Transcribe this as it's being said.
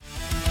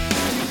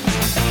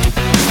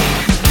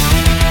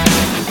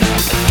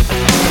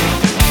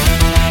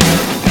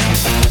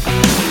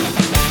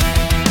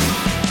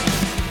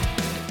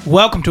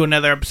Welcome to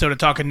another episode of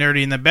Talking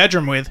Nerdy in the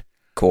Bedroom with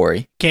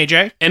Corey,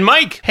 KJ, and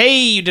Mike. Hey,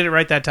 you did it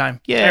right that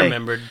time. Yeah, I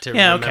remembered to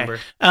remember.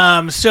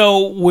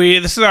 Okay.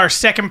 This is our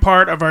second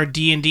part of our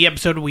D&D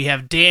episode. We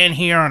have Dan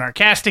here on our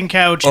casting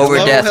couch.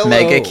 Overdeath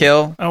Mega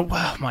Kill. Oh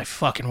wow, my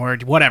fucking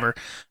word. Whatever.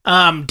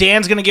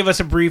 Dan's gonna give us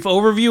a brief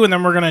overview, and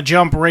then we're gonna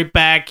jump right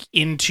back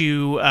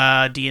into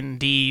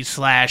D&D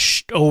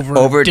 /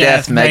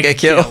 Overdeath Mega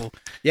Kill.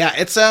 Yeah,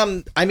 it's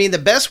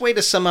the best way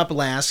to sum up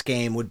last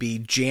game would be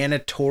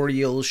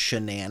janitorial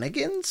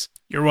shenanigans.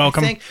 You're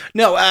welcome.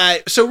 No,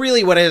 so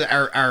really what is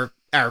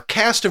our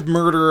cast of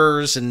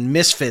murderers and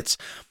misfits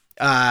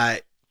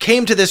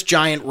came to this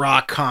giant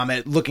rock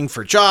comet looking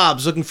for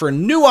jobs, looking for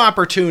new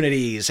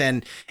opportunities,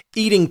 and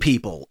eating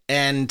people.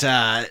 And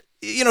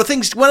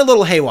things went a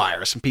little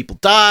haywire. Some people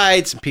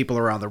died, some people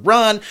are on the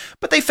run,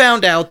 but they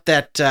found out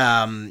that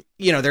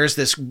there's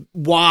this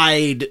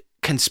wide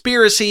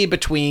conspiracy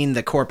between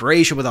the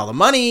corporation with all the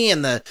money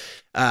and the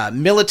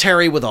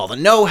military with all the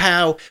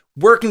know-how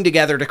working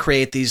together to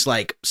create these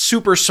like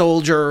super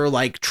soldier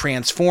like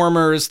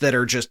transformers that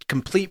are just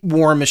complete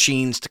war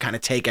machines to kind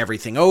of take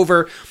everything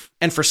over.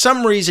 And for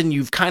some reason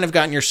you've kind of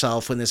gotten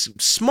yourself in this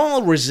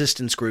small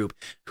resistance group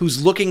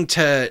who's looking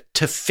to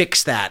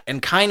fix that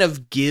and kind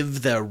of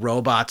give the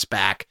robots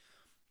back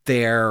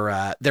their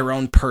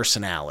own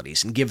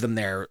personalities and give them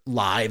their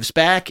lives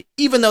back,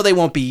 even though they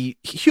won't be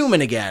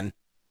human again.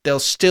 They'll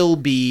still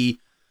be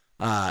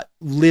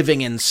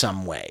living in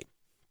some way.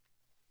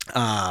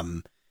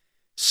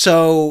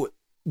 So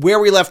where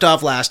we left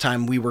off last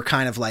time, we were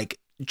kind of like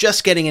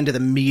just getting into the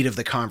meat of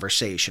the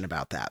conversation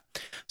about that.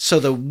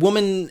 So the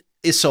woman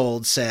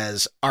Isolde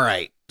says, all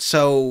right,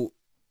 so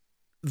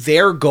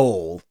their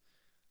goal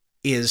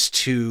is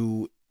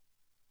to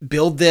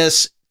build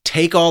this,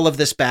 take all of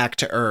this back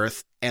to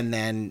Earth, and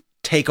then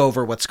take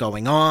over what's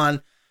going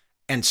on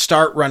and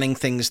start running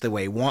things the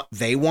way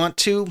they want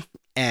to.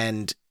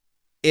 And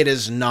it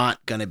is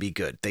not going to be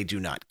good. They do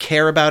not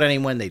care about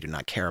anyone. They do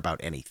not care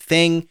about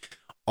anything.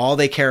 All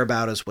they care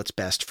about is what's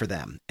best for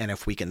them. And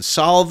if we can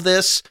solve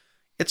this,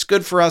 it's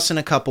good for us in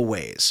a couple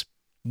ways.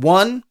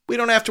 One, we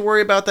don't have to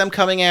worry about them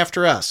coming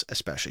after us,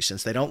 especially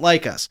since they don't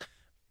like us.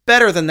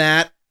 Better than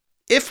that,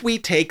 if we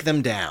take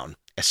them down,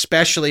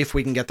 especially if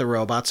we can get the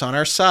robots on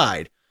our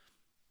side,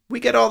 we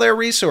get all their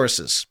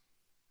resources.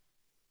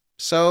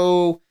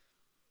 So,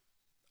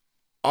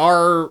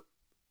 are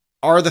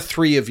the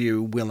three of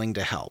you willing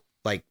to help?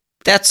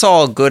 That's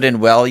all good and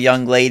well,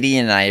 young lady,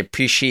 and I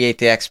appreciate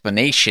the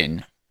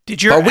explanation.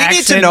 But we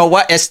need to know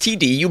what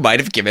STD you might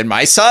have given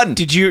my son.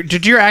 Did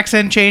your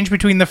accent change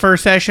between the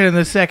first session and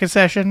the second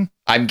session?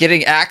 I'm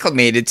getting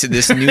acclimated to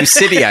this new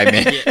city I'm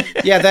in.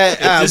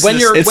 It's when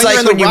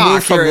you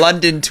move from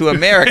London to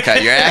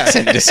America, your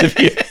accent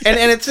disappears. And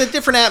it's a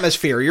different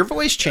atmosphere. Your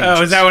voice changes.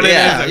 Oh, is that what it is?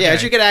 Okay. Yeah,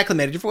 as you get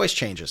acclimated, your voice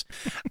changes.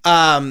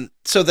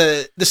 So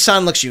the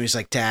son looks at you. He's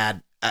like,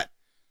 Dad,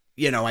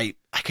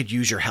 I could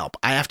use your help.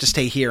 I have to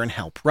stay here and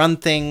help run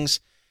things.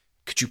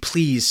 Could you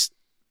please,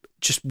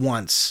 just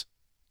once,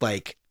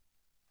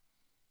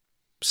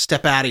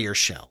 step out of your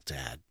shell,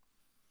 Dad?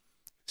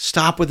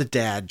 Stop with the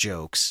dad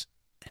jokes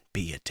and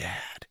be a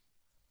dad.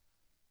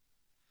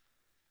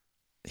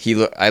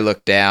 I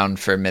look down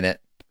for a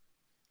minute,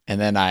 and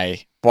then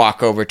I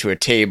walk over to a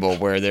table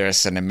where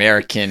there's an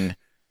American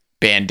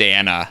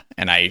bandana,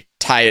 and I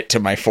tie it to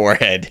my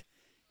forehead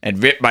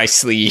and rip my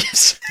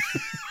sleeves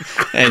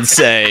and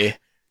say,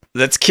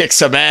 let's kick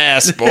some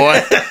ass,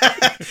 boy.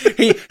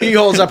 he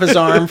holds up his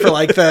arm for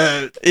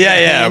the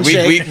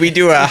we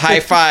do a high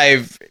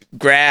five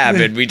grab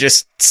and we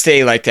just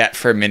stay like that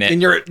for a minute.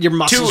 And your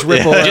muscles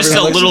ripple. Just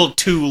a little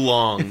too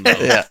long. Though.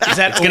 Yeah. Is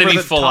that it's going to be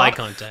full top? Eye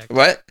contact.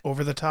 What?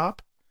 Over the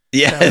top?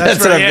 Yeah,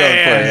 that's what I'm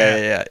going for.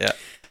 Yeah.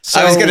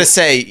 So, I was going to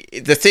say,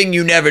 the thing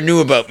you never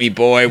knew about me,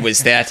 boy,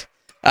 was that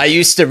I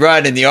used to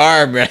run in the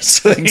arm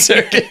wrestling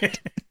circuit.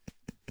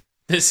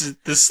 This is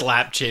the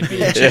slap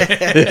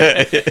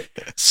championship.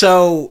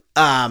 So,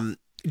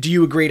 do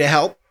you agree to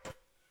help?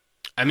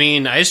 I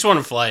mean, I just want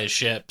to fly a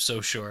ship,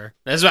 so sure.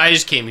 That's why I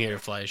just came here to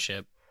fly a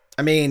ship.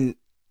 I mean,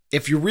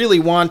 if you really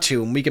want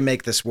to, and we can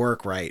make this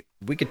work right,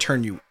 we could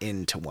turn you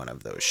into one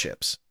of those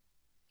ships.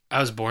 I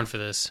was born for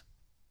this.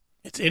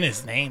 It's in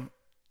his name.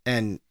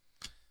 And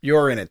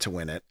you're in it to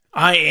win it.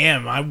 I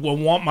am. I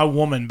want my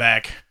woman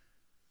back.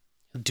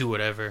 Do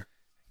whatever.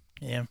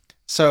 Yeah.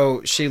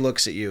 So she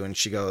looks at you and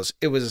she goes,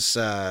 it was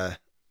space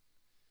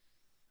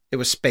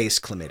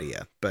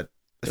chlamydia, but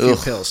a few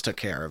pills took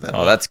care of it.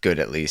 Oh, that's good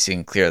at least. You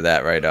can clear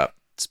that right up.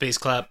 Space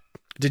clap.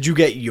 Did you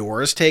get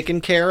yours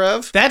taken care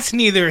of? That's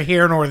neither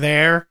here nor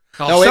there.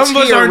 No, it's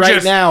here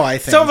right now, I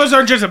think. Some of us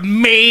aren't just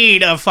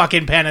made of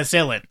fucking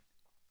penicillin.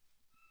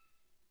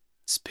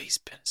 Space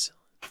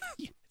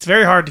penicillin. It's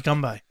very hard to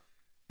come by.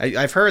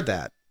 I've heard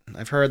that.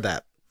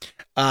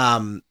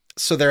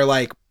 So they're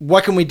like,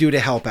 what can we do to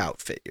help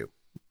outfit you?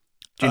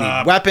 Do you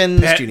need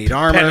weapons? Do you need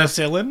armor?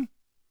 Penicillin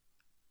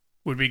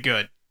would be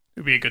good.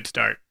 It would be a good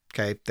start.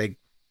 Okay, they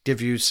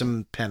give you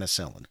some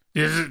penicillin.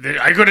 You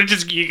could have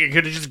just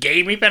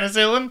gave me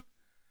penicillin.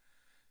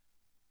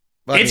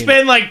 It's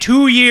been like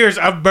 2 years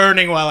of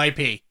burning while I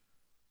pee.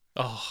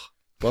 Oh,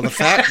 well, the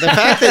fact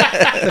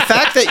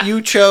that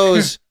you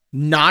chose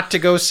not to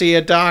go see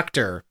a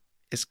doctor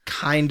is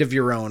kind of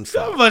your own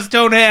Some fault. of us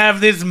don't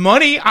have this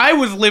money. I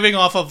was living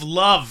off of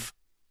love.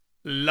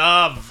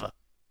 Love.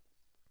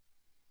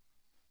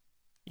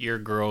 you're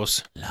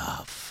gross.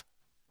 Love.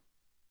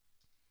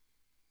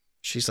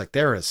 She's like,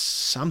 there is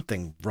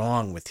something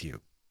wrong with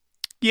you.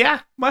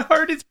 Yeah, my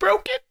heart is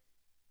broken.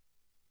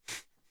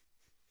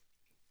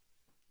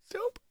 So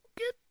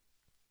broken.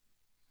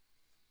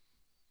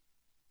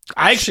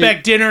 I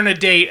expect dinner and a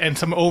date and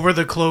some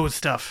over-the-clothes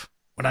stuff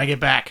when I get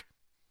back.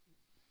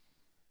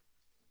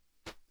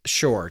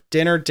 Sure,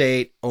 dinner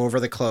date, over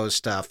the clothes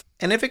stuff.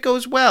 And if it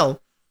goes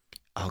well,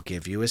 I'll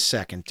give you a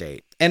second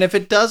date. And if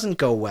it doesn't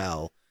go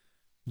well,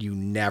 you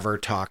never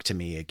talk to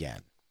me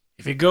again.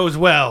 If it goes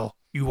well,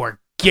 you are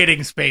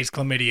getting space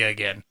chlamydia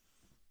again.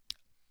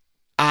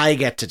 I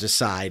get to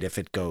decide if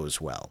it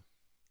goes well.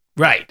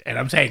 Right, and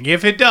I'm saying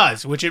if it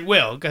does, which it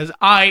will, because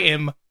I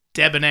am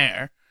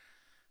debonair,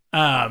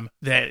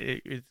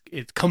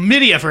 it's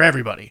chlamydia for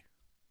everybody.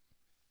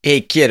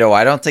 Hey, kiddo,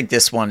 I don't think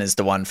this one is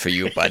the one for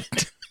you, bud.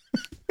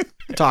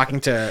 Talking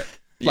to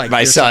like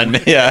My your son,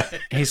 yeah.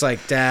 He's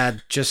like,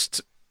 Dad,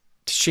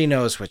 she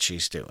knows what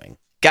she's doing.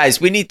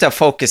 Guys, we need to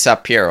focus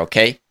up here,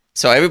 okay?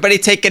 So everybody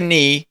take a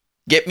knee.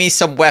 Get me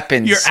some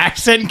weapons. Your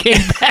accent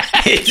came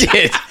back. It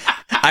did.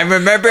 I'm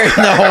remembering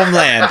the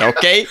homeland,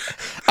 okay?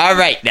 All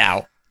right,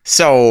 now.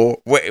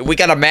 So we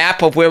got a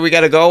map of where we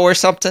got to go or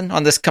something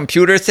on this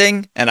computer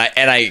thing, and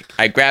I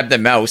grab the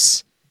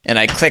mouse and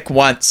I click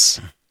once,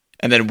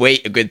 and then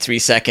wait a good 3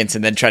 seconds,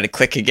 and then try to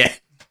click again.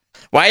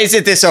 Why is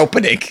it this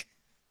opening?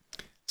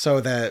 So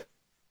that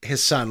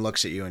his son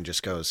looks at you and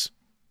just goes,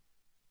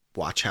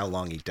 watch how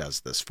long he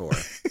does this for.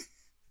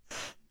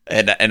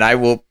 And I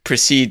will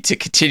proceed to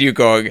continue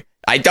going.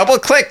 I double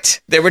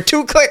clicked. There were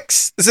 2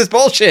 clicks. This is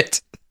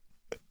bullshit.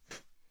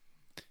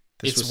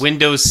 It's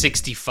Windows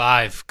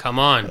 65. Come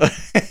on.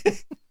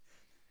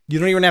 You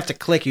don't even have to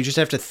click. You just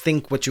have to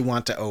think what you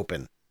want to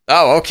open.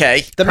 Oh,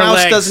 okay. The Her mouse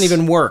legs. doesn't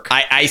even work.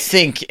 I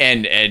think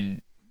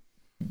and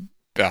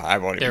I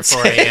won't even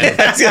Therefore, say.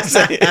 I was gonna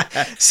say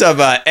some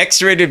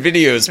X-rated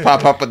videos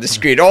pop up on the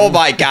screen. Oh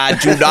my God!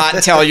 Do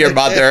not tell your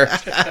mother.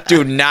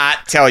 Do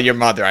not tell your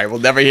mother. I will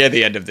never hear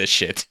the end of this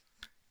shit.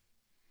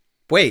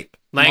 Wait,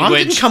 Mom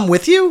Language. didn't come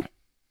with you?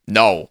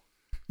 No,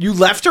 You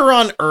left her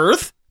on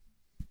Earth?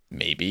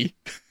 maybe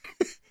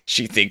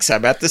she thinks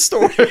I'm at the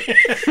store.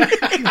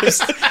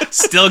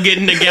 Still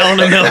getting a gallon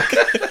of milk.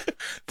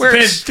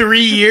 It's been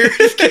 3 years.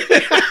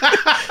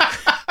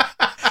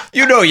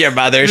 You know your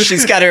mother.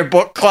 She's got her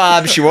book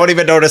club. She won't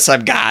even notice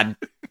I'm gone.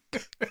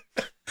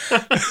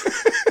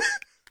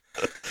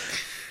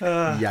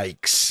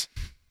 Yikes.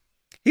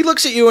 He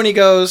looks at you and he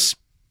goes,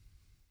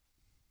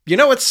 you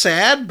know, it's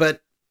sad,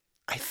 but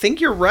I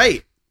think you're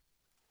right.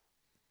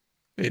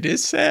 It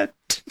is sad.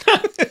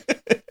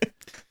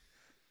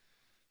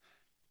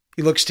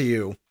 He looks to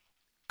you.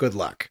 Good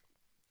luck.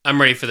 I'm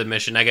ready for the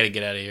mission. I got to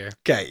get out of here.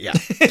 Okay, yeah.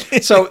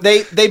 So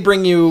they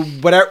bring you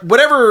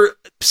whatever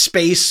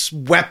space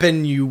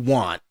weapon you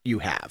want, you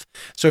have.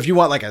 So if you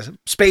want like a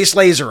space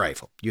laser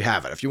rifle, you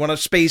have it. If you want a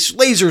space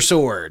laser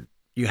sword,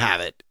 you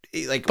have it.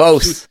 Like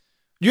Both.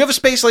 You have a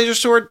space laser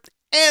sword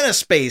and a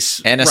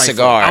space And a rifle.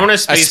 cigar. I want a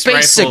space space,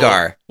 rifle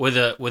cigar. with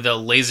a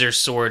laser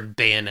sword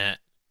bayonet.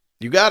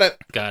 You got it.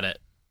 Got it.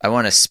 I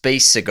want a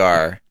space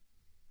cigar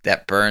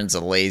that burns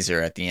a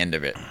laser at the end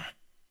of it.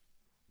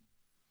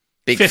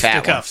 Big fat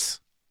one. Fisticuffs.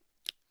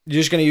 You're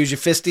just gonna use your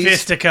fisties.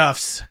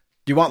 Fisticuffs.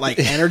 You want like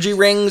energy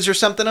rings or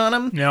something on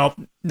them? Nope.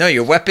 No,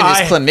 your weapon is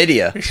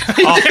chlamydia.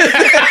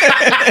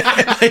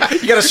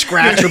 You gotta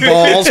scratch your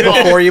balls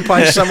before you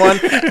punch someone.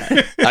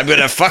 I'm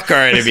gonna fuck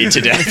our enemy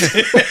to death.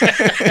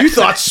 You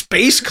thought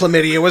space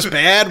chlamydia was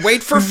bad?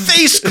 Wait for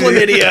face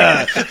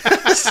chlamydia.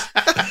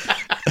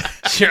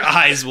 Your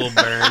eyes will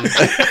burn.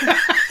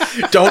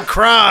 Don't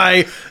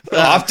cry.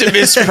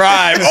 Optimus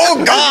Prime.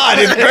 Oh God,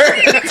 it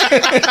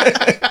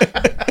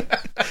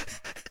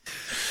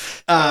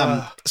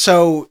burned.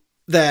 So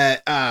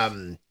the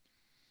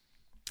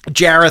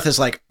Jareth is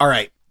like, all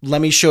right,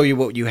 let me show you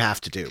what you have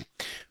to do.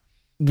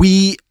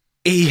 He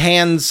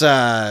hands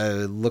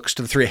looks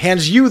to the three,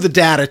 hands you the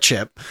data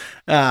chip,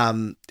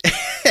 and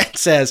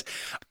says,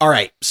 all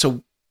right,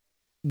 so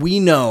we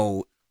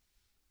know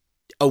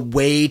a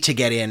way to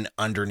get in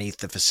underneath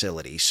the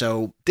facility.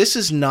 So this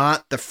is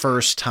not the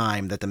first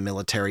time that the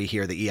military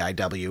here, the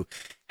EIW,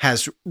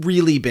 has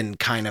really been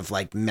kind of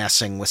like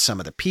messing with some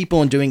of the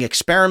people and doing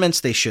experiments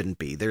they shouldn't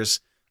be.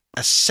 There's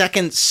a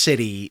second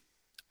city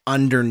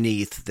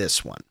underneath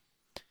this one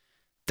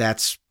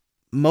that's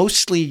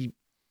mostly,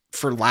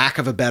 for lack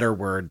of a better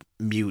word,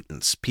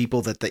 mutants,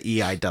 people that the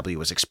EIW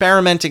was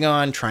experimenting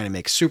on, trying to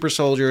make super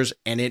soldiers,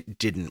 and it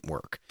didn't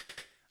work.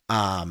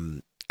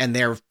 And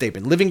they've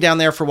been living down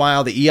there for a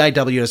while. The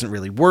EIW doesn't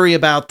really worry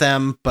about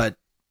them, but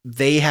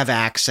they have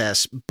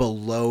access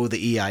below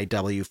the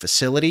EIW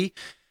facility.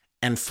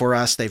 And for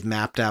us, they've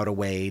mapped out a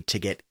way to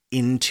get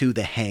into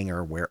the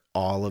hangar where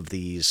all of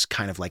these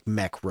kind of like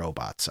mech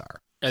robots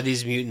are. Are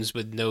these mutants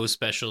with no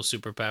special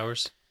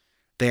superpowers?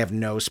 They have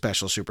no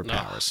special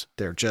superpowers.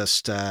 They're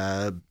just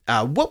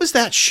what was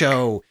that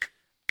show?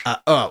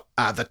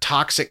 The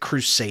Toxic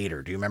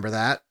Crusader. Do you remember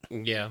that?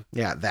 Yeah.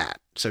 Yeah, that.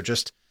 So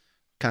just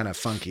kind of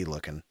funky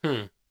looking.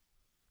 You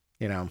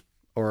know,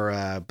 or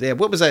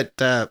what was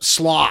that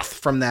Sloth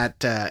from that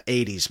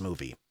 80s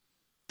movie?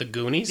 The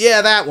Goonies?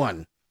 Yeah, that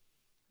one.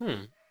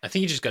 I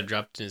think he just got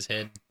dropped in his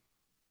head.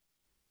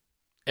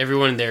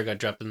 Everyone there got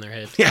dropped in their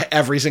head. Yeah,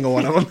 every single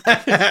one of them.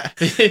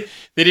 They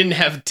didn't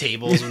have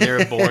tables when they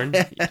were born.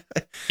 You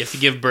have to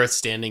give birth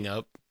standing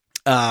up.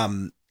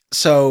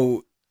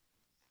 So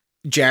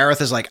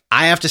Jareth is like,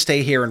 I have to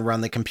stay here and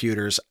run the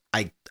computers.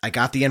 I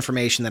got the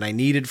information that I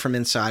needed from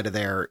inside of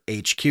their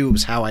HQ. It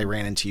was how I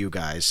ran into you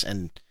guys.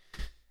 And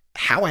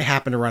how I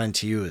happened to run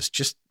into you is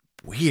just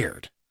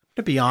weird.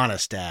 To be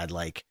honest, Dad,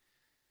 like,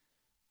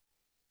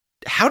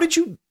 how did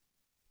you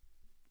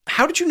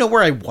know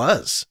where I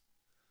was?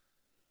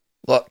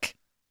 Look,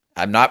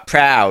 I'm not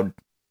proud,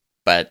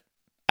 but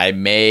I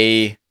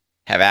may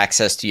have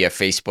access to your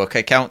Facebook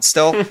account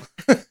still.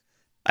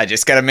 I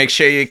just got to make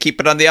sure you keep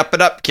it on the up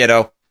and up,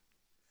 kiddo.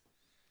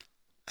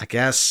 I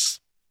guess.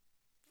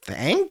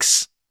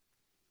 Thanks.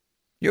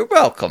 You're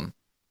welcome.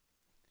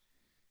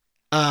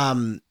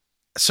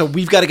 So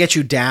we've got to get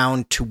you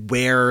down to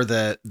where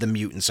the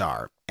mutants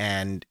are,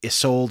 and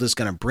Isolde is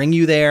going to bring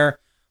you there.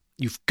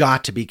 You've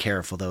got to be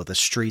careful, though. The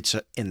streets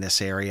in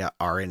this area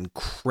are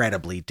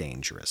incredibly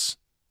dangerous.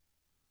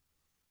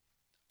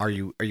 Are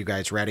you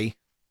guys ready?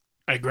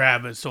 I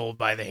grab Isolde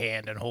by the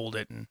hand and hold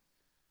it, and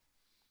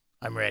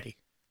I'm ready.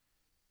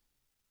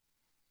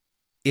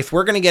 If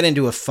we're going to get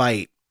into a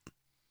fight,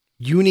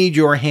 you need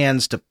your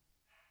hands to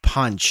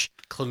punch.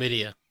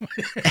 Chlamydia.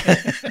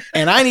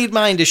 And I need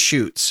mine to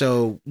shoot,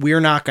 so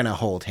we're not going to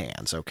hold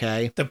hands,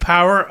 okay? The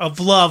power of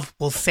love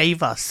will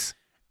save us.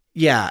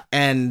 Yeah,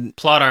 and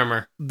Plot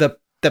armor. the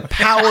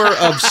power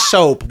of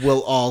soap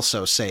will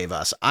also save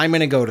us. I'm going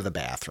to go to the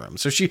bathroom.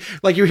 So she,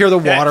 like, you hear the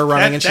water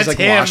running, and she's like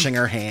him, washing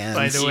her hands.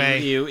 by the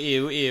way.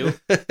 Ew.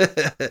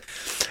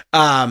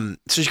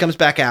 So she comes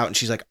back out, and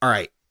she's like, all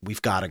right,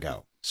 we've got to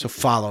go. So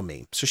follow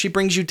me. So she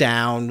brings you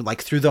down,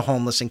 like, through the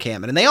homeless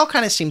encampment, and they all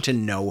kind of seem to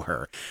know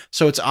her.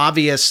 So it's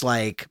obvious,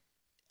 like,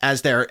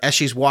 as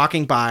she's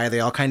walking by,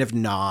 they all kind of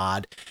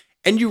nod,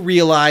 and you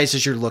realize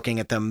as you're looking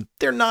at them,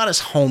 they're not as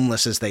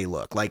homeless as they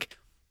look. Like,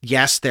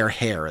 yes, their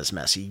hair is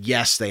messy.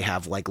 Yes, they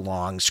have, like,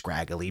 long,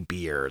 scraggly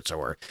beards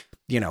or,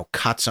 you know,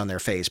 cuts on their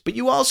face. But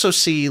you also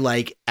see,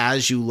 like,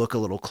 as you look a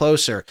little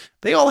closer,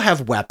 they all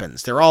have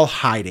weapons. They're all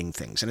hiding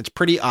things, and it's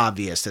pretty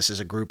obvious this is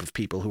a group of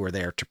people who are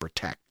there to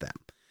protect them.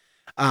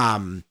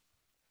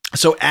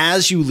 So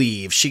as you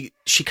leave, she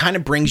kind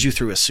of brings you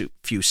through a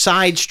few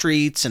side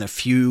streets and a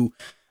few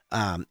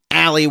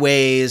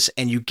alleyways,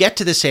 and you get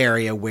to this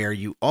area where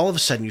you all of a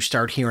sudden you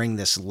start hearing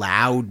this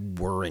loud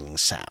whirring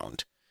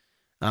sound.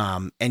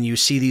 And you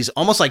see these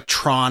almost like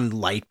Tron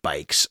light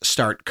bikes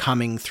start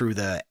coming through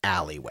the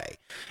alleyway,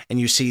 and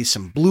you see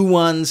some blue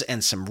ones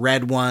and some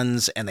red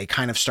ones, and they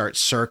kind of start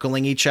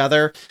circling each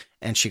other.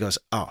 And she goes,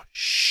 "Oh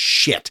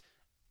shit,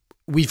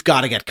 we've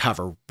got to get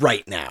cover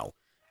right now.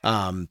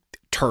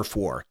 Turf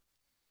war.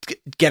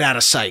 Get out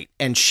of sight."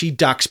 And she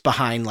ducks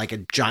behind like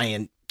a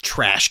giant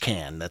trash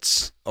can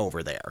that's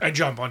over there. I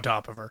jump on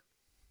top of her.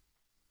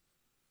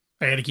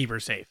 I gotta keep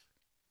her safe.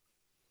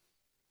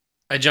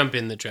 I jump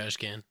in the trash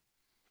can.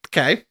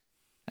 Okay.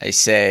 I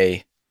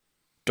say,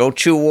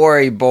 don't you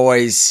worry,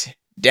 boys.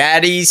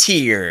 Daddy's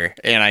here.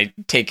 And I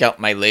take out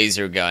my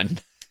laser gun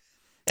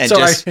and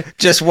So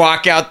just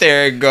walk out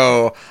there and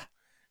go,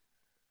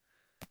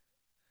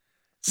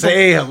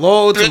 say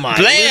hello to my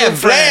blam, little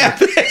friend.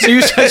 blam. So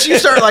you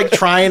start like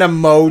trying to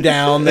mow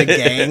down the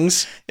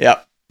gangs.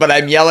 Yep. But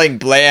I'm yelling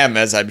blam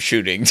as I'm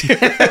shooting.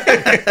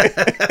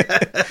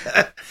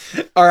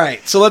 All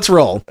right, so let's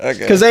roll. Okay.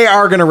 Because they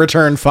are going to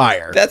return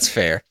fire. That's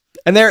fair.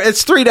 And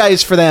it's 3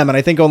 dice for them, and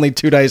I think only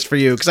 2 dice for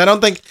you. Because I don't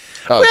think...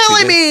 Oh, well, 2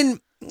 I dice. mean,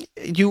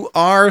 you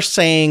are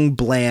saying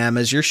blam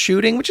as you're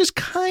shooting, which is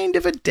kind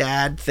of a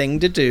dad thing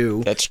to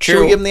do. That's Should we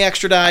true. give him the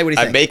extra die? What do you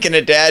I'm think? making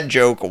a dad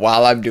joke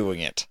while I'm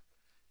doing it.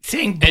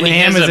 Saying And he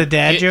blam has is a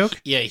dad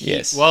joke? Yeah.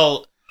 Yes.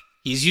 Well,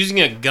 he's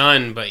using a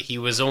gun, but he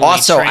was only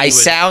Also, trained I with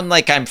sound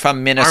like I'm from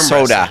arm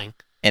Minnesota, wrestling.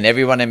 and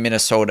everyone in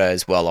Minnesota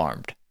is well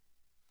armed.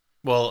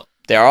 Well,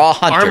 They're all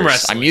hunters.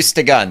 wrestling. I'm used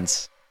to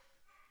guns.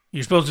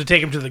 You're supposed to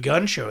take him to the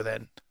gun show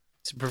then.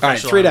 it's a All right,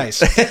 professional 3 arm.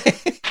 dice.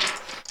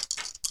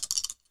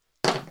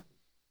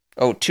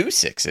 Oh, 2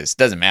 6s.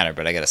 Doesn't matter,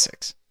 but I got a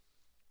 6.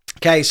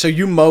 Okay, so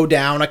you mow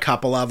down a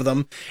couple of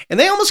them, and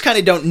they almost kind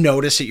of don't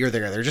notice that you're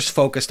there. They're just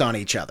focused on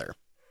each other.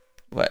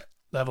 What?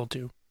 Level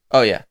 2.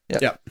 Oh, yeah.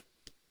 Yep. Yep.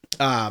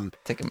 I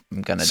think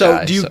I'm gonna So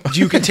die. do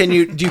you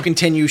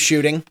continue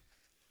shooting?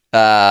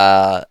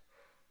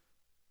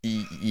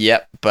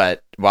 Yep,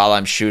 but while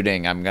I'm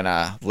shooting, I'm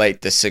gonna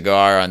light the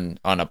cigar on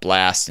a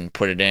blast and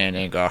put it in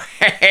and go,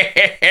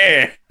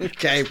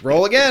 Okay,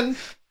 roll again.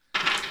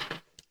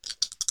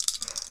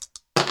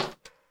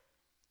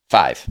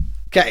 5.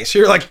 Okay, so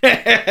you're like,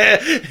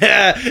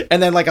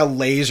 and then like a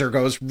laser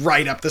goes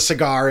right up the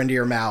cigar into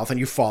your mouth, and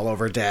you fall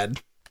over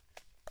dead.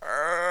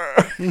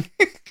 Okay.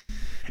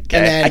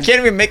 then- I can't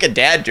even make a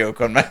dad joke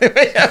on my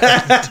way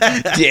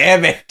out.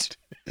 Damn it.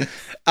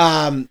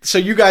 So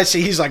you guys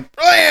see he's like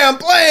blam,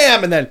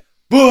 blam, and then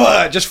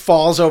just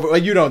falls over. Well,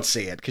 you don't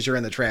see it because you're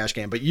in the trash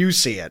can, but you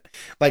see it.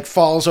 Like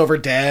falls over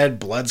dead,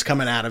 blood's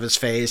coming out of his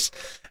face.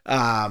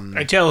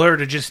 I tell her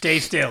to just stay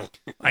still.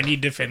 I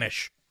need to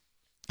finish.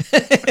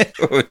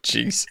 Oh,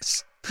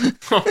 Jesus.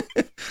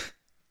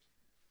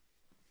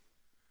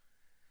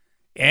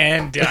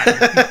 And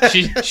done.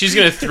 She's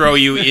gonna throw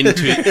you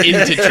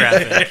into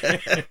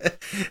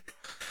traffic.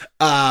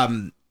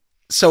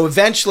 So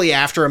eventually,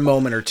 after a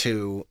moment or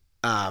two,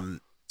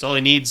 That's all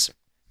he needs.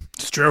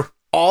 It's true.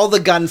 all the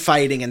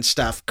gunfighting and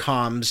stuff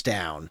calms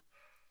down,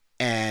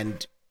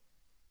 and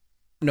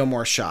no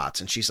more shots.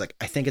 And she's like,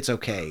 "I think it's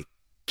okay.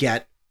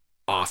 Get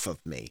off of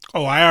me."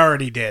 Oh, I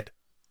already did.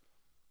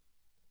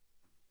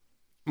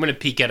 I'm gonna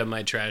peek out of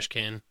my trash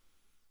can,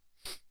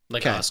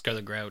 like Okay. Oscar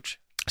the Grouch.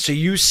 So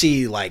you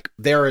see, like,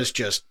 there is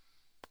just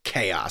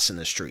chaos in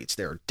the streets.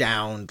 There are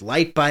downed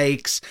light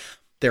bikes.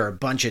 There are a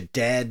bunch of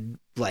dead,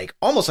 like,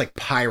 almost like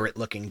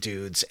pirate-looking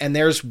dudes. And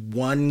there's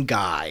one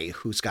guy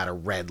who's got a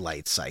red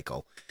light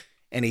cycle.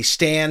 And he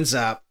stands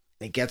up,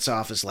 and he gets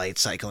off his light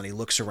cycle, and he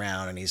looks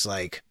around, and he's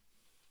like,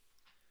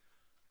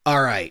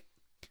 "All right,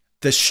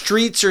 the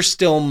streets are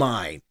still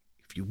mine.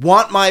 If you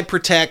want my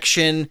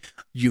protection,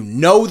 you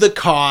know the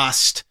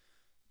cost.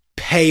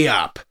 Pay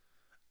up.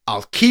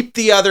 I'll keep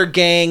the other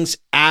gangs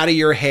out of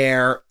your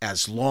hair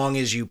as long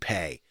as you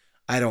pay.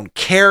 I don't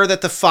care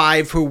that the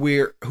 5 who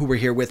were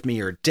here with me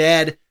are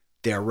dead.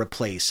 They're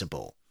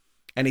replaceable."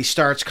 And he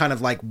starts kind of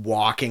like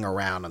walking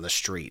around on the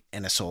street,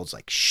 and Isolde's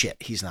like, "Shit,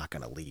 he's not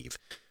going to leave.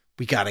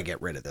 We got to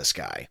get rid of this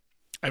guy."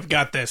 I've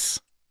got this.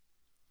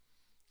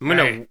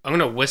 I'm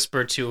gonna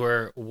whisper to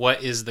her,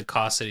 what is the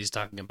cost that he's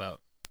talking about?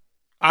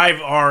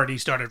 I've already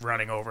started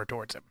running over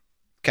towards him.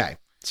 Okay.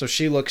 So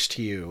she looks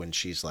to you, and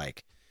she's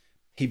like,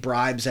 "He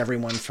bribes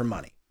everyone for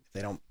money.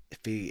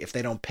 If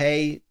they don't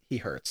pay, he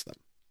hurts them."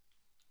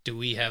 Do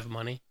we have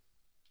money?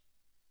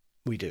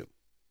 We do.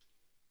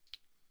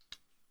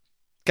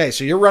 Okay,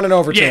 so you're running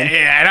over to Yeah, him.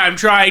 yeah, and I'm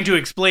trying to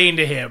explain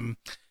to him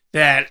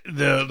that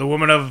the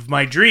woman of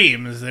my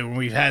dreams, that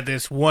we've had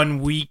this 1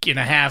 week and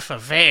a half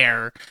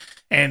affair,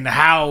 and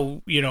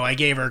how, I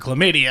gave her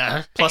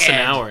chlamydia. Plus an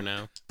and- hour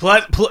now.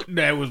 Plus,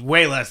 that was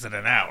way less than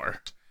an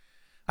hour.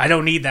 I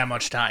don't need that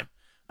much time.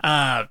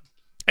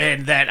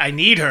 And that I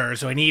need her,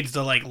 so he needs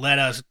to, let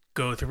us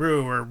go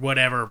through or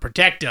whatever,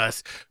 protect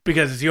us,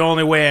 because it's the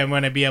only way I'm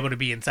going to be able to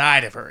be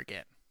inside of her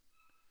again.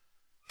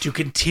 To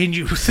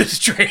continue the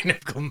strain of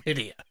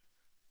chlamydia.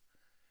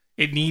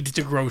 It needs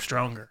to grow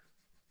stronger.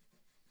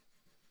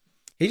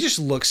 He just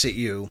looks at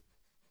you,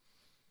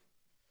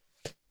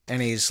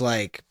 and he's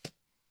like,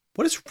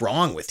 "What is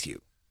wrong with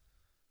you?"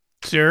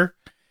 Sir,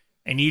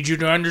 I need you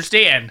to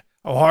understand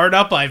how hard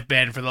up I've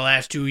been for the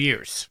last 2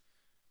 years.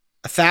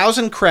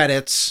 1,000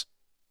 credits,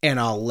 and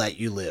I'll let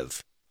you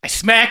live. I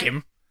smack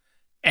him,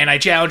 and I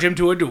challenge him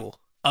to a duel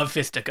of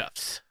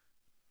fisticuffs.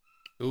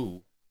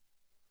 Ooh.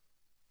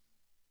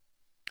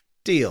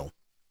 Deal.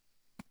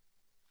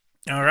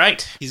 All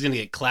right. He's gonna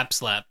get clap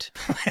slapped.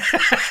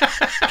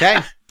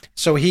 Okay.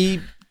 So he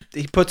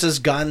puts his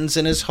guns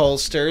in his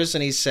holsters,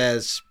 and he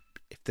says,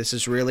 "If this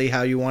is really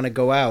how you want to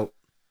go out."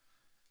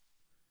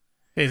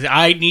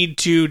 I need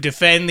to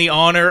defend the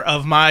honor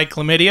of my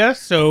chlamydia,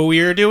 so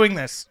we are doing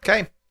this.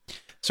 Okay.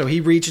 So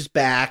he reaches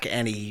back,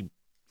 and he,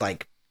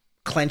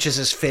 clenches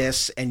his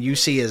fists, and you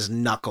see his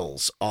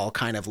knuckles all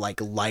kind of,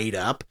 light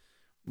up,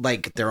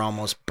 like they're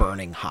almost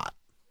burning hot.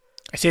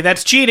 I say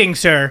that's cheating,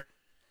 sir.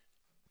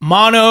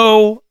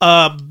 Mano,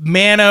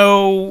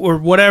 or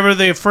whatever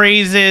the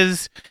phrase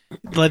is.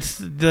 Let's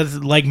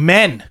like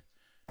men.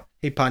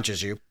 He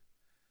punches you.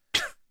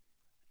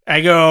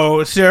 I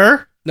go,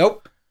 sir.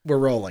 Nope. We're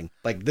rolling.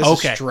 This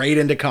Okay. is straight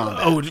into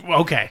combat.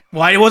 Oh, okay.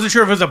 Well, I wasn't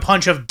sure if it was a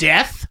punch of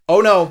death.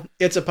 Oh, no.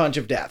 It's a punch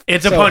of death.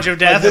 It's a punch of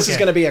death? This is Okay.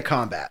 going to be a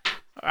combat.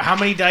 How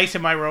many dice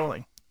am I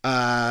rolling?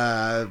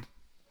 Well,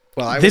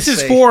 This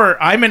is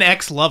for, I'm an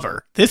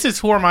ex-lover. This is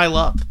for my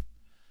love.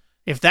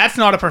 If that's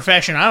not a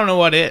profession, I don't know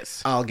what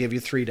is. I'll give you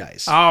 3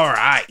 dice. All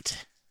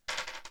right.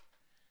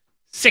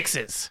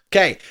 6s.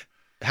 Okay.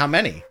 How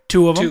many?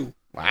 2 of them. 2.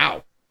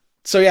 Wow.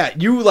 So yeah,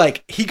 you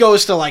he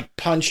goes to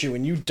punch you,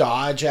 and you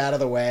dodge out of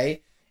the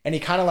way, and he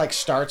kind of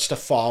starts to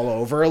fall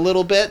over a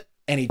little bit,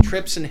 and he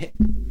trips and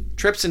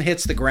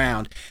hits the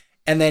ground.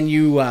 And then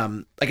you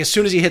as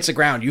soon as he hits the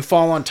ground, you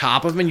fall on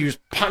top of him, and you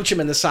just punch him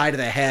in the side of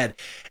the head,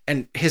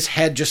 and his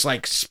head just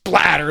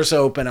splatters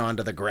open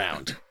onto the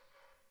ground.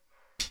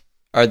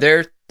 Are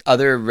there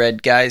other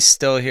red guys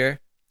still here?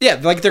 Yeah,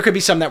 there could be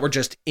some that were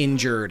just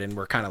injured and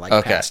were kind of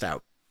Okay. passed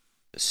out.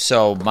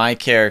 So my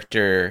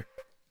character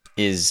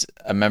is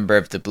a member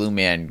of the Blue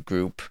Man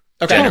group,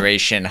 Okay.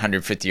 generation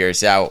 150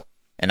 years out,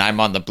 and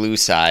I'm on the blue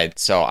side.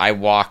 So I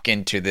walk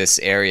into this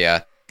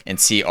area, and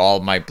see all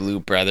my blue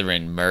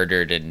brethren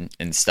murdered and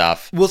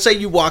stuff. We'll say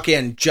you walk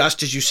in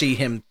just as you see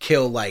him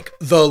kill like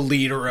the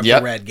leader of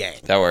the red gang.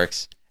 That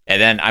works.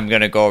 And then I'm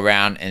going to go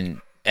around,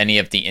 and any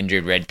of the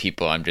injured red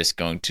people, I'm just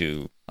going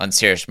to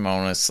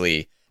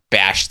unceremoniously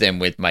bash them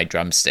with my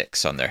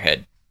drumsticks on their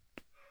head.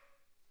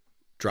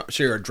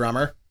 So you're a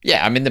drummer?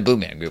 Yeah, I'm in the Blue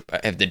Man group. I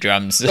have the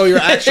drums. Oh, you're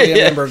actually a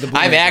member of the Blue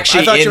Man I'm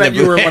actually group. I thought in you meant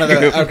the you were Blue one of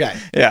Man the. group. Okay.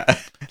 Yeah.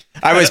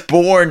 I was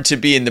born to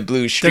be in the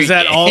Blue Street Does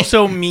that gang.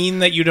 also mean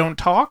that you don't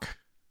talk?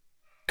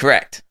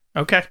 Correct.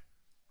 Okay.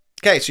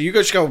 Okay, so you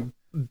just go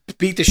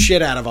beat the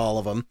shit out of all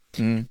of them,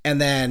 Mm. and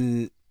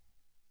then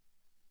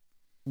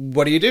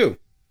what do?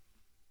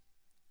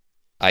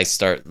 I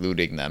start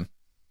looting them.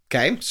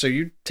 Okay, so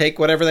you take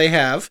whatever they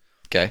have,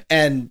 Okay.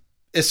 and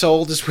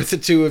Isolde is with the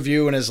two of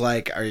you and is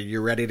like, "Are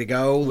you ready to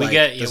go? We Like,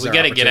 got this is we our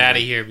got to get out of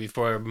opportunity." here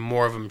before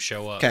more of them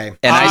show up. Okay,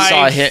 And I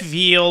saw him.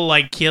 feel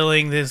like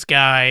killing this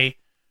guy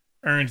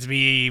earns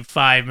me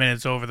 5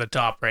 minutes over the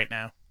top right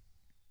now.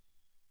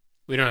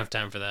 We don't have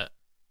time for that.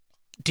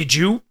 Did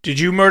you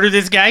murder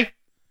this guy?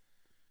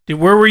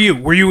 Where were you?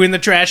 Were you in the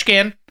trash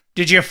can?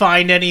 Did you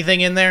find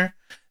anything in there?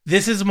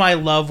 This is my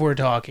love we're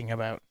talking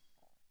about.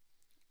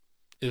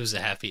 It was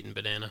a half-eaten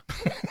banana.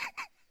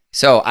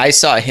 So I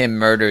saw him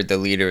murder the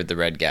leader of the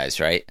red guys,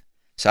 right?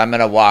 So I'm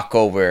gonna walk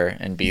over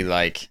and be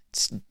like,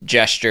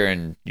 gesture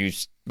and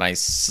use my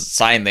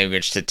sign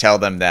language to tell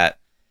them that,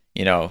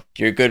 you know,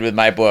 you're good with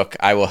my book.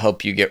 I will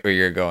help you get where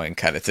you're going,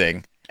 kind of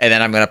thing. And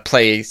then I'm gonna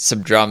play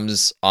some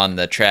drums on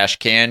the trash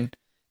can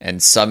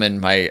and summon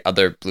my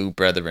other blue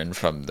brethren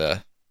from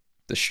the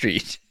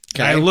street.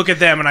 okay. I look at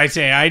them and I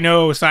say, I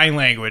know sign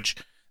language.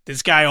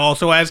 This guy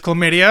also has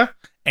chlamydia,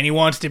 and he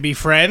wants to be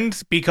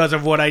friends because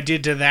of what I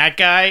did to that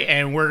guy,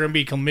 and we're going to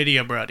be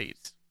chlamydia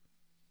buddies.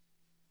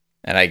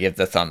 And I give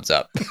the thumbs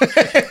up.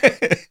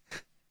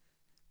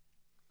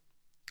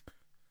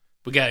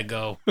 We gotta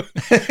go.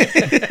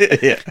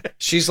 Yeah.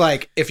 She's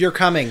like, "If you're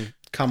coming,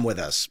 come with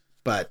us,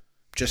 but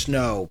just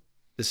know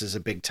this is a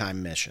big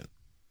time mission."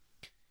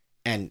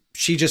 And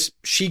she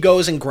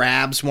goes and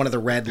grabs one of the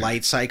red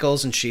light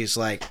cycles, and she's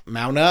like,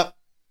 "Mount up."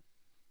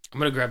 I'm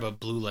gonna grab a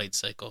blue light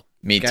cycle.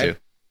 Me Okay. too.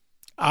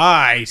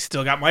 I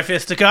still got my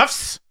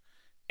fisticuffs,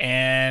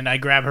 and I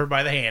grab her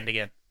by the hand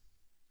again.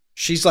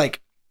 She's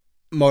like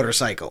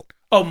motorcycle.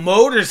 Oh,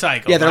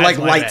 motorcycle. Yeah, they're That's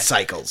like my light bad.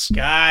 cycles.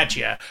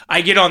 Gotcha.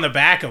 I get on the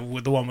back of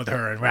with the one with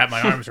her and wrap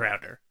my arms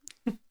around her.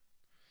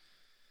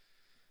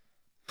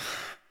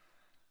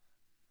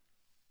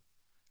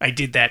 I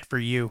did that for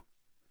you.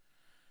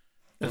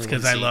 That's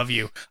because I love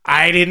you.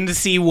 I didn't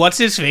see what's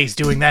his face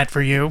doing that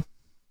for you.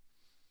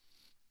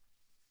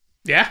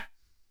 Yeah.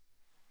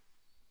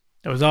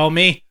 It was all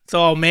me. It's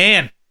all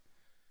man.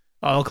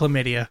 All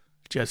chlamydia.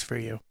 Just for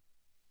you.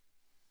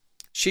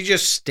 She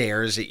just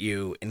stares at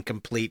you in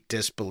complete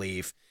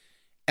disbelief,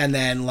 and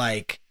then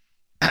like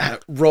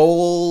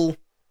roll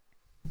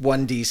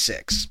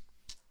 1d6.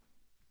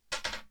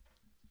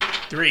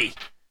 3.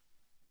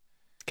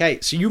 Okay,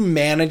 so you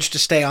manage to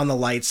stay on the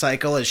light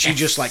cycle as she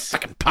just like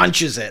fucking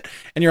punches it,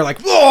 and you're like,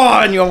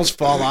 "Whoa!" and you almost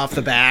fall off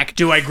the back.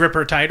 Do I grip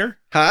her tighter?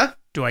 Huh?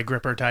 Do I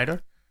grip her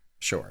tighter?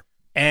 Sure.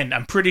 And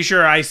I'm pretty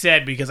sure I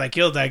said, because I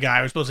killed that guy,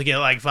 I was supposed to get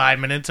like 5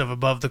 minutes of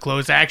above the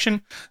close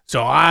action.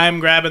 So I'm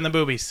grabbing the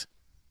boobies.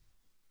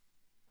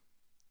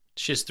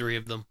 She has 3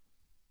 of them.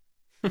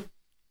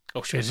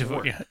 Oh, she She has has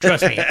 4. yeah,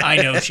 trust me, I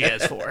know she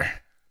has 4.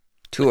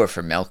 2 are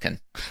for milking.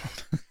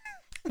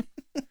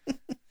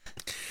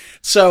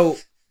 So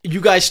you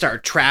guys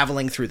start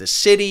traveling through the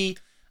city,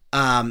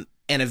 and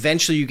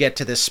eventually you get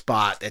to this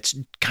spot that's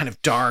kind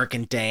of dark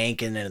and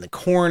dank and in the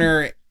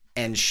corner,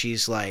 and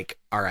she's like,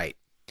 "All right,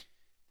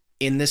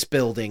 in this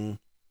building,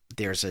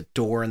 there's a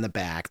door in the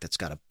back that's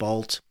got a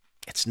bolt.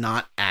 It's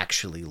not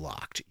actually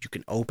locked. You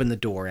can open the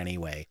door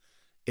anyway.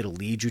 It'll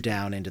lead you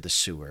down into the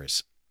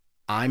sewers.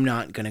 I'm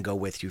not going to go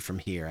with you from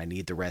here. I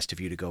need the rest of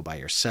you to go by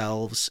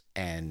yourselves,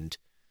 and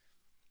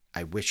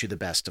I wish you the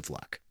best of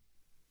luck."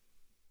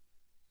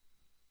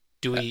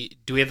 Do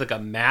we have like a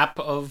map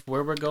of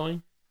where we're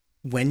going?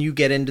 When you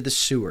get into the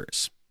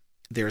sewers,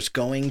 there's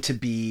going to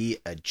be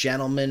a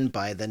gentleman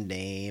by the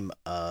name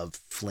of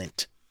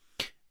Flint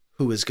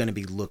who is going to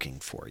be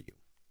looking for you.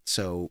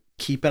 So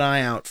keep an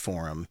eye out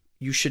for him.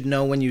 You should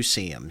know when you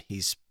see him.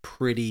 He's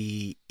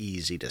pretty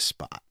easy to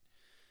spot.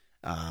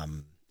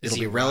 Is It'll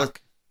he be a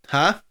rock?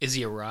 Huh? Is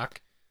he a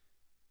rock?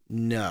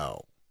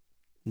 No.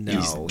 He's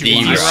No. If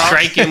you The rock.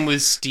 strike him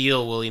with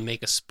steel, will he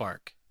make a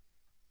spark?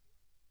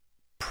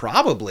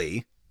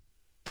 Probably.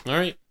 All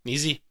right,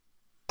 easy.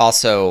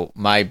 Also,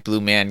 my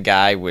blue man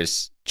guy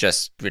was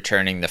just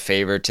returning the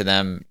favor to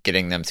them,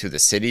 getting them through the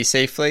city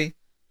safely.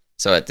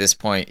 So at this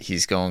point,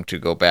 he's going to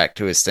go back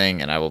to his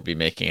thing, and I will be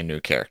making a new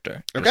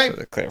character. Just Okay. for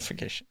the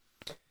clarification.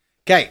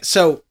 Okay,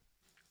 so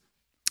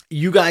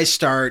you guys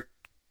start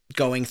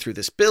going through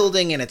this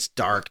building, and it's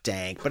dark,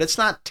 dank, but it's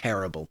not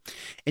terrible.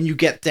 And you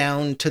get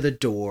down to the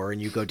door,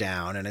 and you go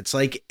down, and it's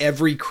like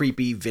every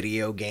creepy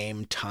video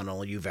game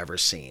tunnel you've ever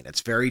seen.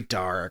 It's very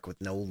dark with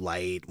no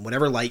light.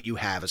 Whatever light you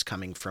have is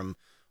coming from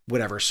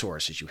whatever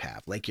sources you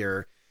have. Like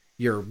your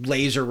Your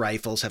laser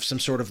rifles have some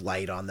sort of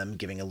light on them,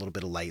 giving a little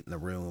bit of light in the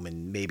room,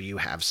 and maybe you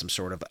have some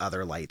sort of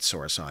other light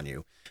source on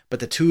you. But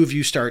the two of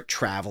you start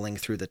traveling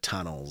through the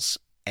tunnels,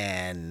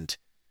 and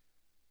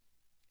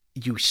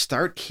you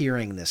start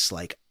hearing this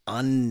like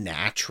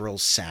unnatural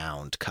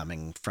sound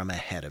coming from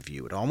ahead of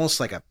you. It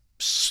almost like a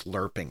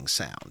slurping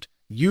sound.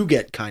 You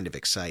get kind of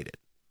excited.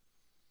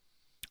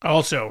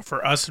 Also,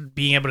 for us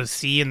being able to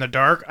see in the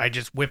dark, I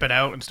just whip it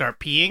out and start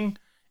peeing,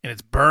 and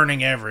it's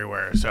burning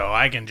everywhere, so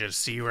I can just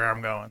see where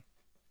I'm going.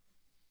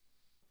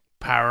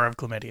 Power of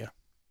chlamydia.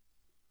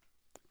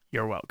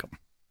 You're welcome.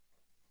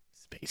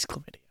 Space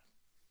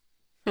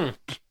chlamydia.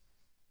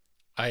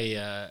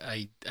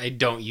 I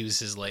don't use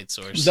his light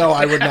source. No,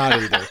 I would not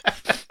either.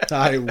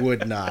 I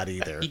would not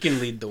either. He can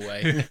lead the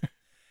way.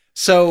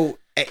 So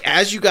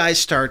as you guys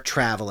start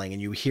traveling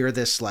and you hear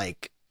this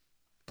like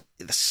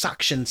the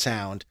suction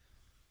sound,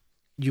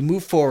 you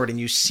move forward and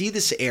you see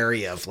this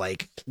area of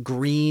like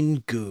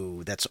green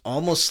goo that's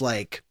almost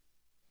like,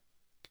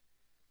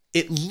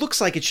 it looks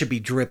like it should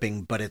be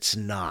dripping, but it's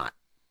not.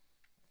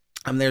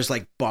 There's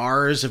like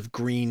bars of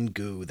green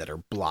goo that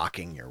are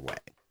blocking your way.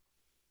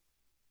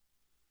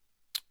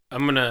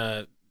 I'm going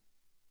to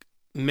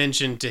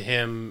mention to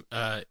him,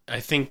 I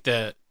think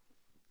that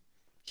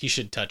he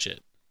should touch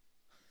it.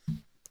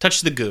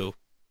 Touch the goo.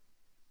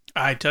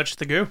 I touched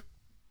the goo.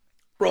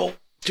 Roll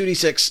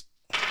 2d6.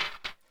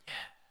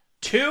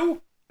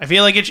 2? I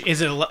feel like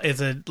is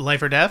it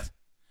life or death?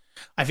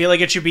 I feel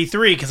like it should be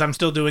 3 because I'm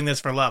still doing this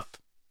for love.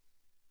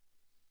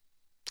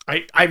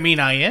 I mean,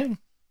 I am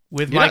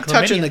with You're my not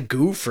touching chlamydia. the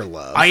goo for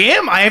love. I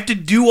am. I have to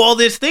do all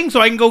this thing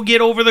so I can go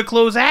get over the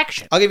close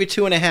action. I'll give you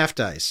 2.5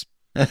 dice.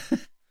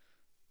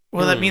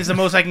 Well, that means the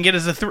most I can get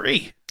is a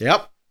 3.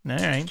 Yep. All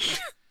right.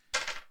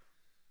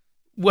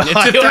 Well, It's a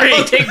I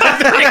will 3. take the 3.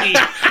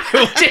 I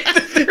will take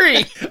the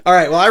 3. All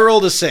right. Well, I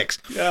rolled a 6.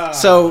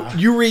 So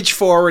you reach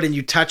forward and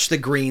you touch the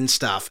green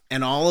stuff,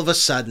 and all of a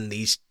sudden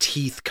these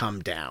teeth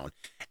come down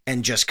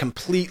and just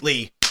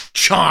completely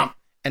chomp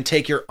and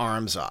take your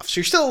arms off. So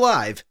you're still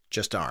alive,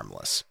 just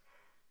armless.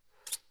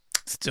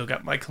 Still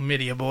got my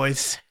chlamydia,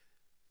 boys.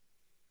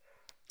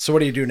 So what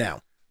do you do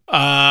now?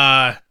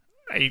 I'm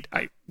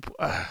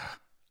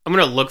I'm going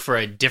to look for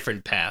a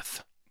different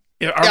path.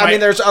 I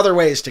mean, there's other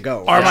ways to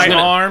go. Are my I'm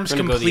gonna- arms I'm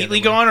gonna go the completely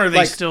other way. gone, or are they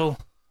Like- still?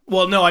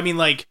 Well, no. I mean,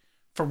 like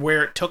from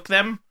where it took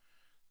them,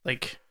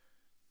 like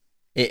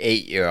It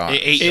ate your arm.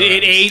 It ate it, your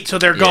it arms. ate, so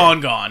they're Yeah.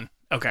 gone.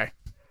 Okay,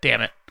 damn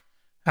it.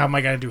 How am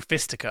I gonna do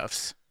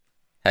fisticuffs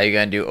How you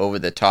gonna do over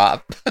the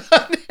top?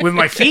 with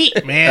my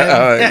feet, man?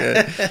 Oh,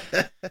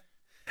 yeah.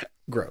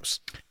 Gross.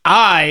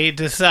 I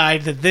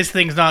decide that this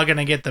thing's not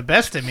gonna get the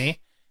best of me,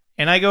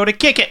 and I go to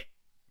kick it.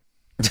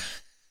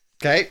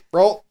 Okay.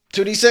 Roll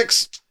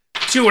 2d6.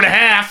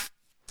 2.5,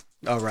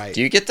 All right.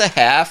 Do you get the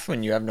half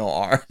when you have no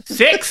arm?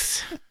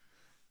 6.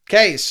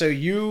 Okay. So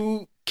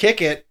you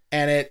kick it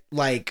and it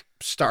like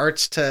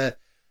starts to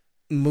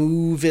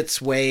move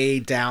its way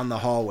down the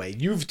hallway.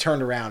 You've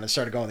turned around and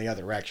started going the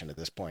other direction at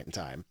this point in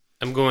time.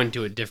 I'm going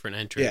to a different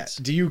Yeah. entrance.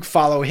 Do you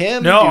follow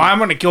him? No, Do you- I'm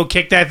gonna go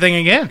kick that thing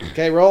again.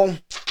 Okay. Roll.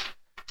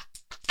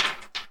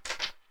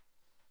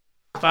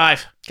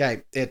 5.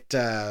 Okay. It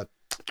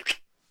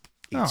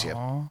eats you.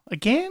 Aw,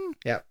 again?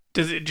 Yep.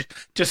 Does it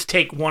just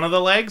take one of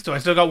the legs? Do I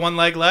still got one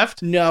leg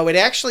left? No, it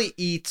actually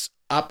eats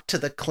up to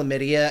the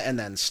chlamydia and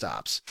then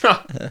stops.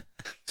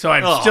 So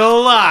I'm Oh. still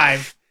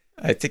alive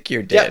I think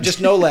you're Yeah, dead. just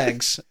no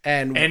legs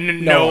and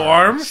and no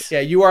arms.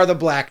 Yeah, you are the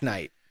Black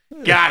Knight.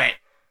 Got it.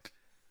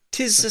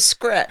 'Tis a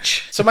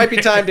scratch. So it might be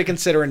time to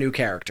consider a new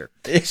character.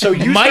 So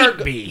you Might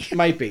start, be.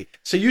 might be.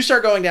 So you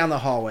start going down the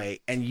hallway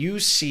and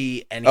you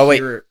see and Oh, wait.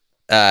 hear.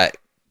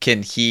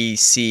 Can he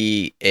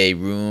see a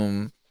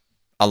room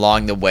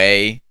along the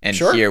way and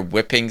Sure. hear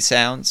whipping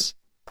sounds?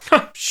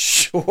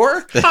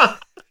 Sure. Yeah.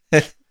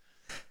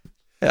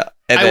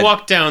 And I then-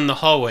 walk down the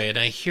hallway and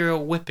I hear a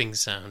whipping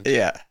sound.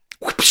 Yeah.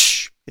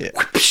 Whoopsh, Yeah.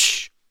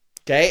 whoopsh.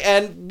 Okay,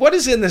 and what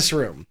is in this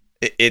room?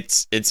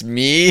 It's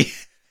me,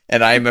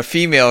 and I'm a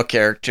female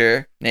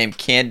character named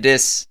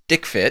Candace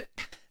Dickfit,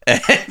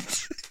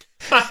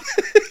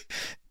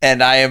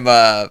 and I am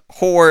a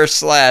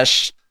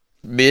whore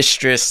 /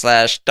 mistress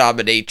 /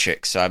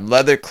 dominatrix. So I'm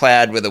leather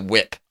clad with a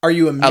whip, Are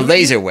you a a mutant?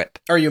 laser whip.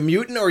 Are you a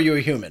mutant or are you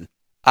a human?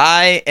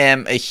 I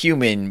am a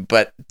human,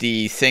 but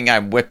the thing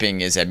I'm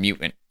whipping is a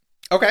mutant,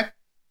 Okay.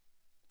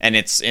 and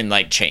it's in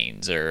like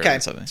chains or Okay.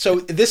 something.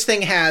 So this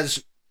thing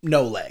has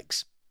no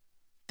legs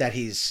that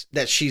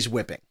she's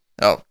whipping.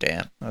 Oh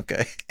damn.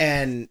 Okay.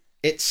 And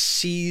it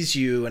sees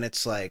you and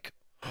it's like,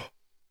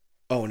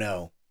 oh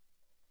no.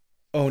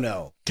 Oh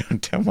no.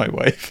 Don't tell my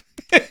wife.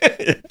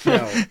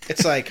 No.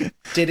 It's like,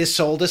 did his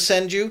soul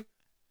descend you?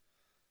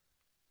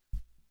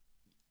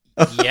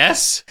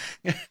 Yes?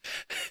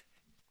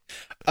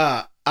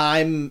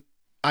 I'm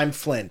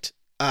Flint.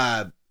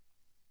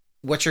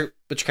 What's your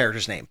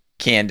character's name?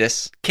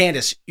 Candace.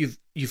 Candace,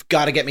 you've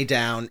got to get me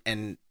down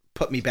and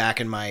put me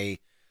back in my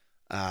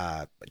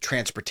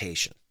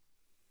transportation.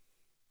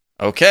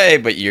 Okay,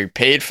 but you're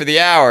paid for the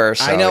hour,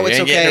 so I know you it's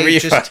ain't getting a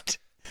okay, refund.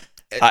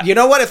 You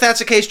know what? If that's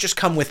the case, just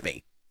come with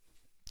me.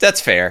 That's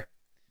fair.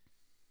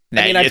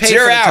 Now, mean, I it's paid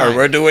your for the hour. time.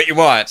 We'll do what you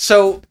want.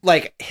 So,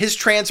 like, his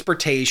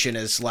transportation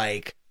is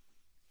like,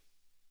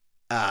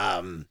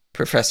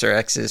 Professor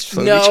X's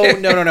floaty no,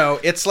 chair. no.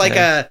 It's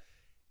like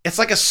it's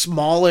like a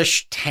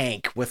smallish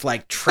tank with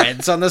like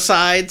treads on the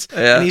sides,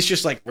 Yeah. and he's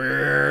just like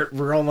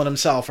rolling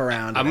himself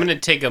around. I'm gonna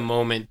take a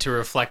moment to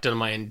reflect on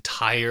my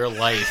entire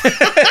life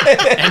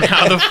and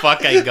how the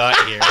fuck I got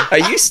here. Are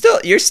you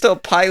still? You're still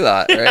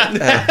pilot,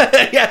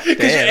 right? yeah,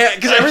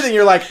 because everything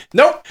you're like,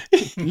 nope,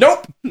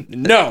 no.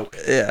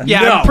 Yeah.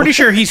 Yeah, No. I'm pretty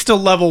sure he's still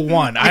level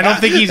 1. I don't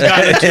think he's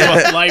gotten to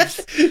a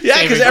life.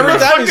 Yeah, because every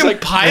time he's like,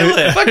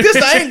 pilot. fuck this,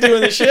 I ain't doing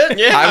this shit.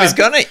 Yeah. I was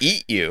gonna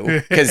eat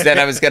you because then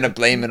I was gonna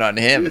blame it on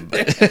him.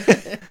 But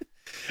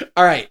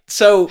All right,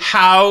 so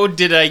How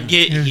did I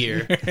get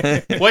here?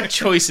 What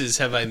choices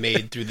have I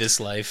made through this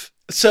life?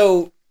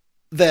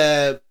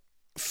 the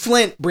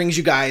Flint brings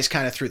you guys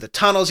kind of through the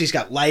tunnels. He's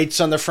got lights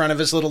on the front of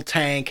his little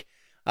tank,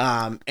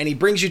 and he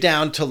brings you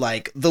down to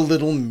like the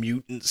little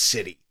mutant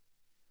city.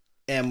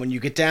 And when you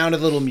get down to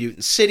the little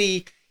mutant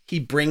city, he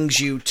brings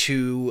you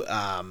to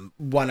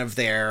one of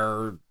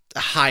their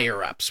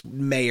higher ups,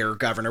 mayor,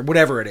 governor,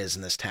 whatever it is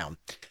in this town.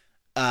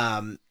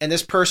 And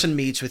this person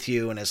meets with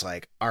you and is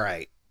like, all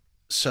right,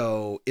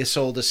 so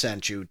Isolde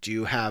sent you. Do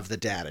you have the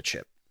data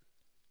chip?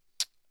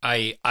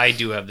 I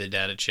do have the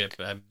data chip.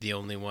 I'm the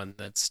only one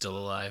that's still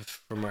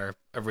alive from our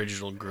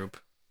original group.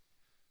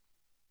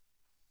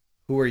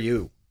 Who are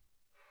you?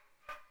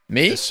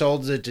 me?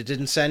 Isolde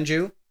didn't send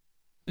you?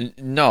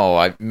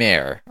 No,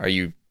 Mayor. Are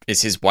you?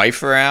 Is his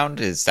wife around?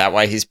 Is that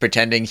why he's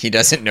pretending he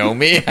doesn't know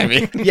me? I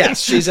mean,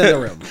 Yes, she's in the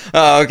room.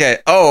 Oh, okay.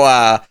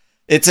 Oh,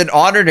 it's an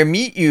honor to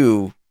meet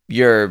you,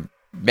 Your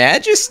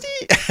Majesty.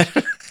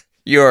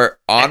 Your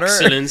honor,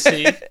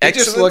 Excellency. He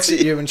just looks at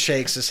Excellency? you and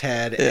shakes his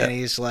head, Yeah. and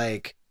he's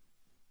like,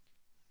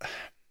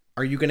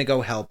 are you going to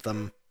go help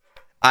them?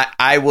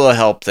 I will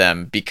help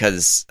them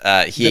because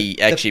he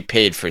The- actually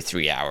paid for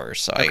 3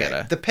 hours, so I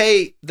gotta. The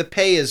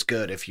pay is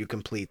good if you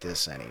complete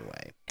this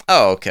anyway.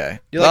 Oh, okay.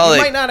 You're Well, like,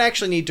 you like, might not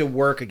actually need to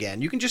work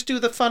again. You can just do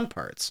the fun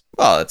parts.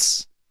 well,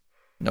 it's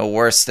no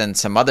worse than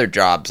some other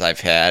jobs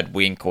I've had.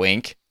 Wink,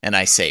 wink, and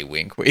I say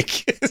wink,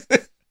 wink.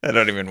 I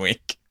don't even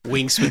wink.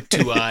 Winks with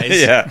two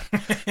eyes. Yeah.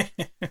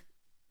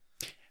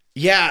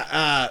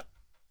 Yeah,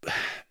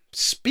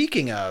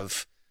 speaking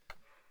of,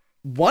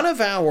 one of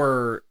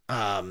our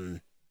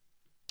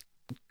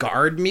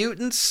guard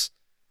mutants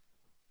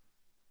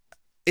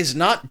is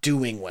not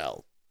doing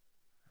well.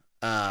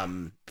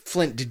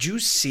 Flint, did you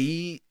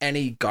see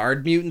any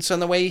guard mutants on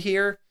the way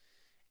here?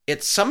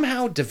 It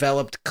somehow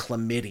developed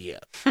chlamydia.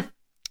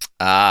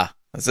 Ah,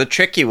 that's a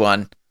tricky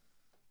one.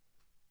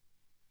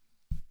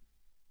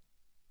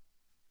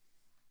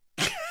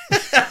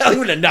 I'll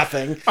leave it to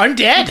nothing. I'm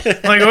dead.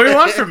 Like, what do you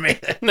want from me?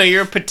 No,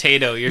 you're a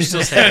potato. You're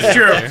still standing That's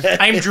true. there.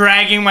 I'm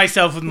dragging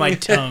myself with my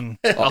tongue.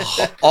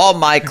 All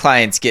my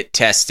clients get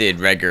tested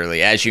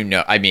regularly, as you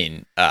know. I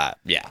mean,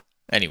 yeah.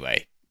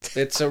 Anyway,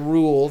 It's a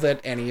rule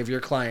that any of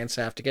your clients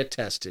have to get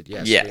tested.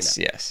 Yes. we yes,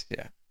 know. yes,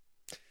 yeah.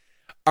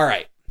 All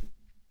right.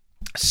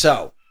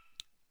 So,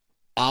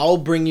 I'll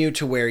bring you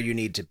to where you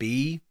need to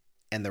be,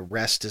 and the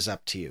rest is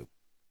up to you.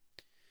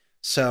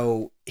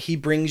 So, he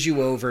brings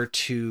you over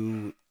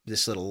to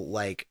this little,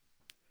 like,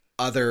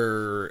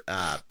 other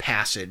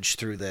passage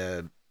through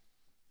the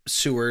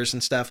sewers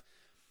and stuff.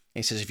 And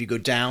he says, if you go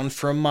down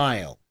for a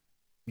mile,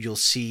 you'll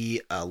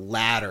see a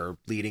ladder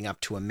leading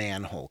up to a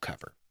manhole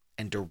cover.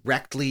 And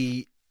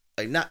directly,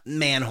 not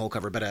manhole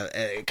cover, but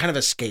a kind of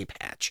escape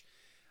hatch.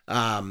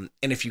 And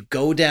if you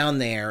go down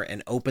there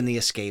and open the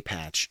escape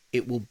hatch,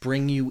 it will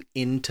bring you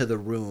into the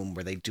room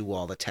where they do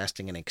all the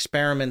testing and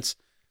experiments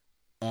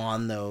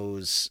on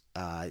those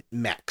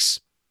mechs.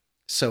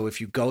 So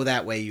if you go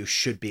that way, you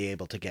should be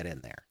able to get in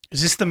there.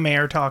 Is this the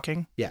mayor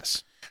talking?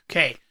 Yes.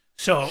 Okay,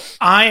 so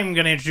I'm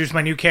going to introduce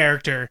my new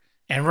character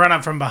and run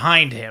up from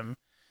behind him,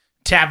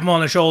 tap him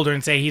on the shoulder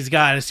and say he's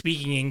got a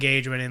speaking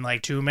engagement in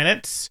like 2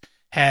 minutes.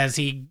 Has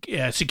he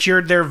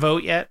secured their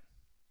vote yet?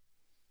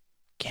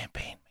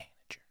 Campaign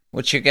manager.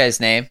 What's your guy's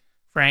name?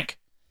 Frank,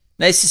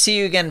 Nice to see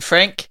you again,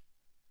 Frank.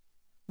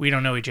 we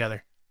don't know each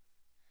other.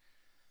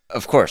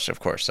 Of course,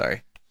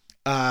 sorry.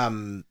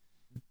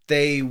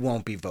 They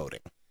won't be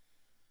voting.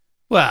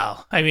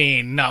 Well, I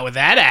mean, not with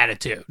that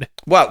attitude.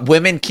 What,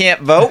 women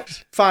can't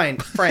vote? Fine,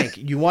 Frank,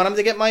 you want him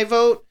to get my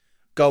vote?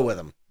 Go with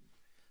him.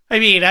 I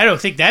mean, I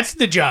don't think that's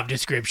the job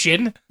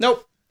description.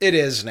 Nope, it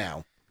is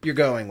now. You're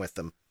going with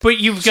them. But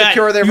you've got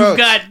Secure their you've votes.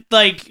 got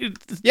like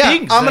Yeah,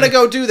 things I'm going to that-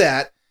 go do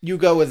that. You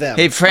go with them.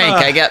 Hey, Frank,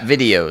 I got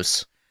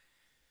videos.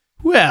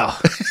 Well,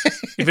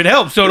 if it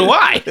helps, so do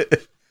I.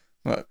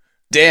 Well,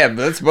 damn,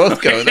 let's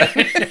both go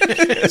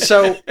then.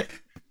 So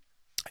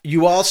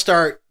you all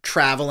start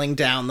traveling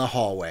down the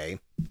hallway,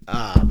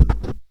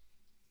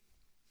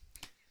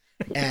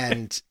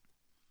 and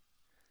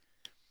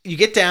you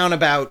get down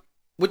about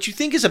what you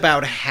think is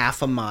about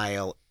half a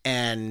mile,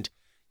 and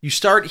you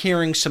start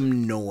hearing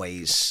some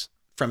noise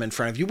from in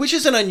front of you, which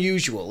isn't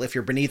unusual if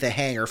you're beneath a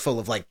hangar full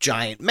of like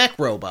giant mech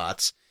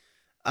robots.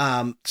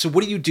 So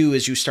what do you do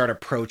as you start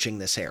approaching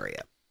this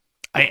area?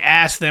 I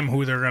ask them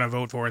who they're going to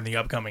vote for in the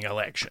upcoming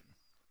election.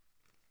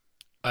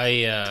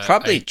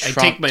 Probably I Trump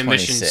take my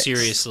mission 26.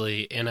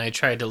 seriously, and I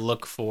try to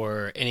look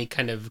for any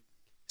kind of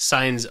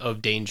signs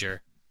of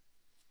danger.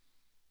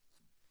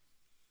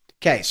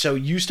 Okay, so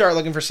you start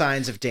looking for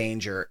signs of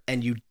danger,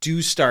 and you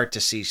do start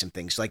to see some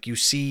things. Like you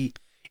see,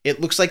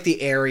 it looks like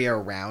the area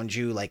around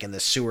you, like in the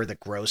sewer, the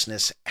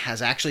grossness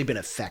has actually been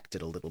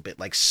affected a little bit.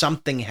 Like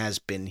something has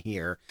been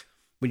here.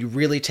 When you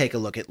really take a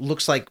look, it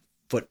looks like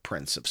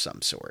footprints of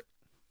some sort.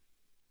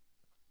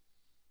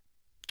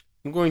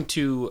 I'm going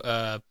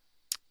to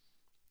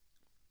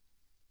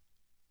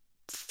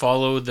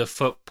follow the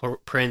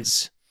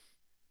footprints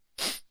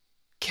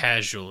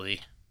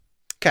casually.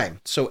 Okay,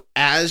 so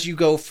as you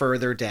go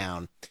further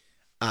down,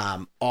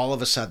 all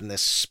of a sudden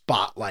this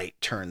spotlight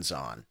turns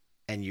on,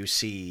 and you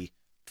see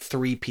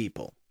 3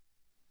 people.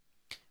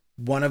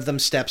 One of them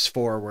steps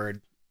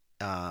forward,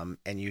 and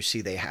you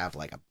see they have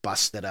like a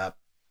busted up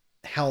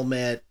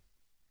helmet,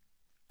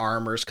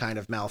 armor's kind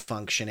of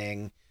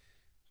malfunctioning,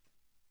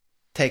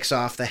 takes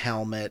off the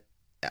helmet,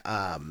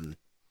 and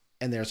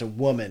there's a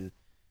woman.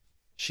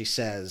 She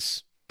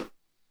says,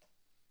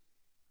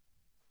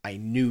 I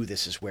knew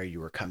this is where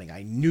you were coming.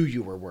 I knew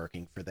you were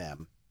working for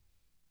them.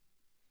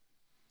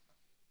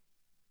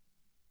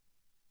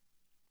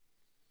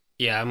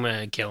 Yeah, I'm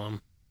gonna kill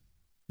him.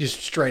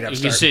 Just straight up You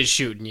start. say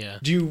shooting, yeah.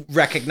 Do you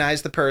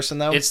recognize the person,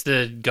 though? It's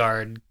the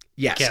guard.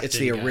 Yes, it's captain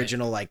the guy.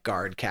 original, like,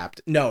 guard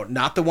captain. No,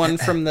 not the one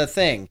from the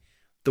thing.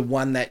 The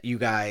one that you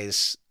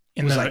guys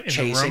was, like,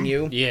 chasing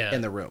you Yeah.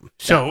 in the room.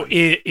 So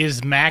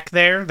is Mac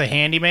there, the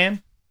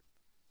handyman?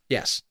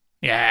 Yes.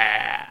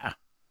 Yeah.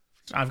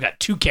 I've got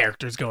 2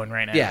 characters going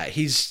right now. Yeah,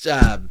 he's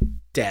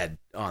dead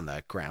on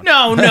the ground.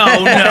 No.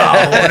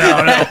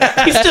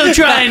 He's still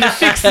trying to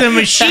fix the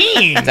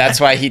machine. That's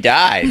why he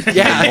died.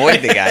 Yeah.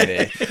 Avoid the guy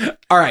did.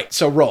 All right,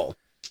 so roll.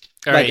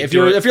 All Like, right, if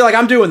you're like,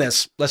 I'm doing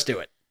this, let's do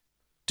it.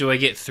 do I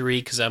get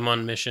 3 because I'm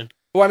on mission?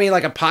 Well, I mean,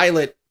 like a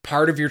pilot,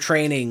 part of your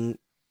training.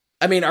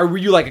 I mean, are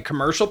you like a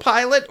commercial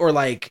pilot or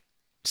like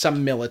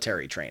some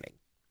military training?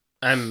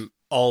 I'm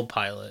all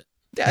pilot.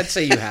 Yeah, I'd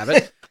say you have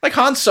it. Like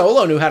Han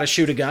Solo knew how to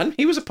shoot a gun.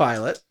 He was a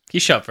pilot. He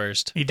shot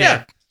first. He did.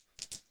 Yeah.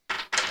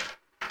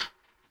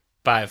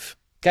 5.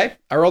 Okay,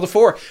 I rolled a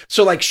 4.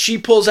 So like she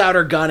pulls out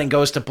her gun and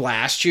goes to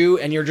blast you,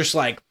 and you're just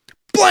like,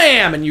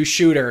 blam, and you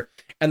shoot her.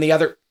 And the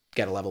other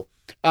get a level.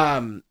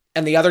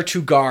 And the other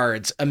 2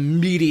 guards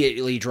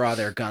immediately draw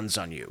their guns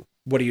on you.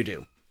 What do you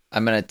do?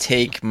 I'm going to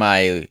take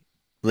my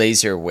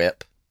laser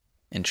whip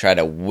and try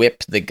to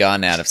whip the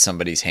gun out of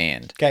somebody's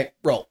hand. Okay,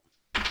 roll.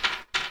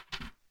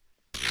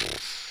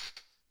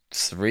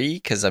 3,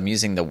 because I'm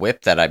using the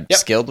whip that I'm Yep.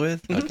 skilled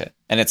with? Mhm. Okay.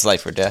 And it's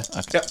life or death?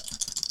 Okay.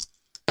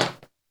 Yep.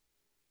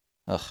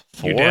 Ugh,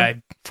 4? You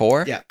died.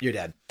 4? Yeah, you're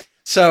dead.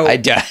 So I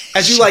died.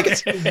 as you like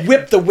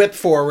whip the whip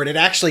forward, it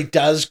actually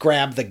does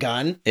grab the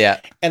gun. Yeah.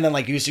 And then,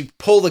 like, as you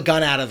pull the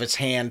gun out of its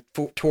hand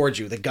towards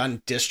you, the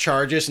gun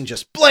discharges and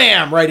just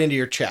blam right into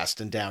your chest,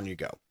 and down you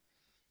go.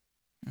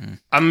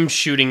 I'm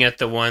shooting at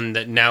the one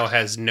that now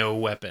has no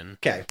weapon.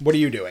 Okay, what are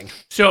you doing?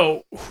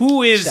 So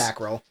who is Stack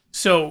roll.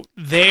 So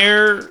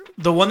the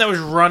one that was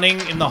running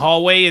in the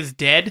hallway is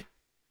dead?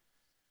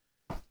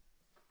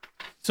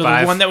 So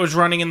 5. the one that was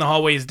running in the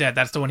hallway is dead.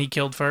 That's the one he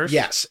killed first?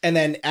 Yes, and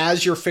then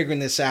as you're figuring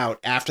this out,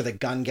 after the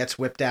gun gets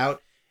whipped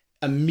out,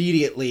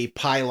 immediately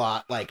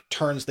Pilot, like,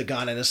 turns the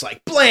gun and is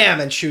like,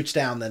 blam, and shoots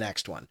down the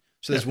next one.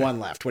 So there's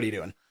one left. What are you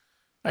doing?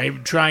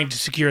 I'm trying to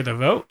secure the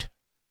vote.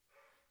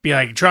 Be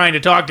like trying to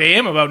talk to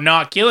him about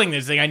not killing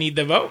this thing. I need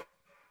the vote.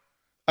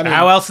 I mean,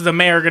 How else is the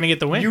mayor going to get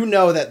the win? you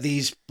know that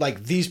these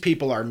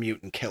people are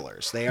mutant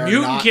killers. They are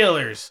Mutant not,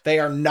 killers. They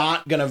are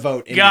not going to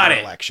vote in Got the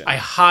it. election. I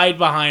hide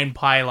behind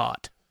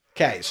Pilot.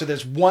 Okay, so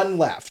there's one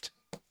left.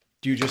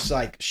 Do you just,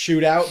 like,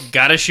 shoot out?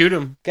 Gotta shoot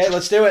him. Okay,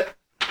 let's do it.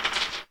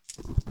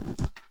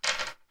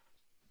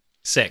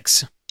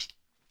 6.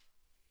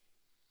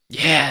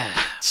 Yeah.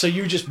 So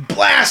you just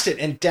blast it,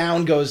 and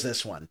down goes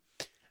this one.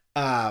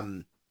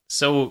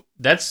 So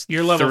that's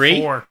You're level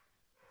 3? 4.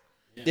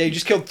 Yeah, you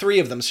just killed 3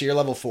 of them, so you're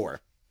level 4.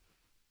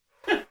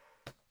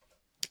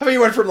 I mean,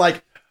 you went from,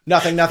 like,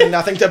 nothing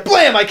to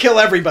blam, I kill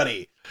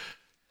everybody.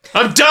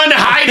 I'm done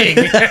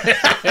hiding.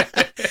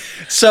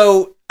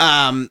 So,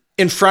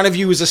 in front of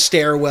you is a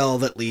stairwell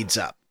that leads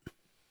up.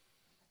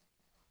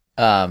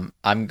 I'm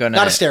going to...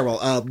 Not a stairwell,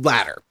 a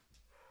ladder.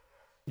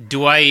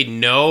 Do I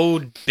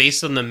know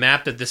based on the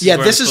map that this is Yeah,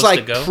 where this I'm is, supposed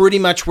like, to go? pretty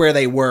much where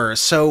they were.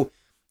 So,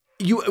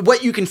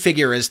 what you can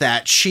figure is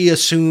that she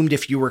assumed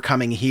if you were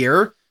coming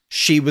here,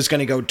 she was going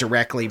to go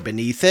directly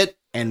beneath it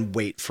and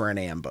wait for an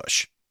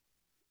ambush.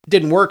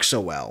 Didn't work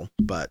so well,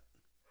 but...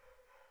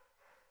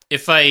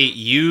 If I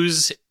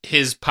use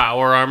his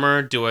power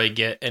armor, do I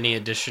get any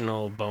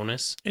additional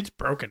bonus? It's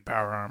broken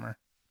power armor.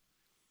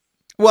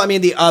 Well, I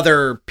mean, the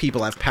other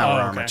people have power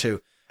Oh, armor okay.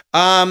 too.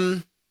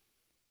 I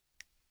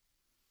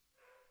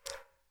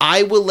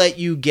will let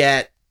you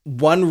get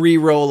one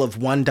reroll of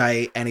 1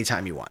 die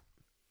anytime you want.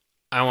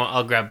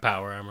 I'll grab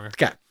power armor.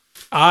 Okay.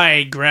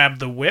 I grab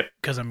the whip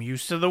because I'm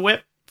used to the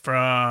whip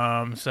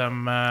from some.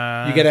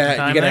 You get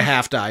a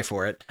half die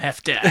for it,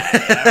 half die.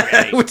 All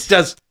right. which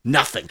does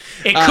nothing.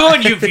 It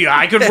could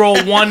I could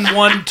roll 1,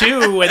 1,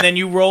 2, and then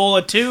you roll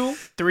a 2,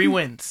 3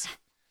 wins.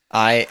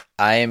 I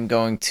am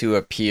going to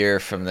appear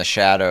from the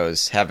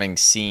shadows, having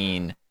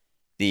seen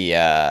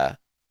the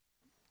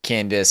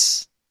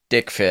Candace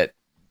Dickfit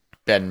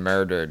been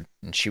murdered,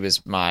 and she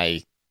was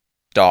my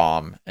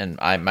dom, and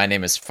my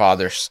name is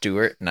Father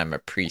Stewart, and I'm a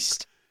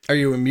priest. Are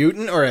you a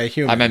mutant or a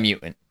human? I'm a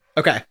mutant.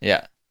 Okay.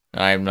 Yeah.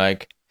 I'm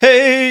like,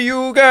 hey,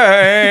 you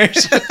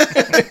guys.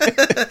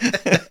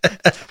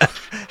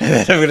 And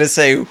then I'm going to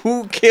say,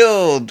 who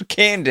killed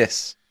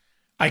Candace?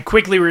 I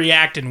quickly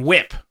react and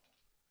whip.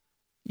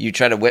 You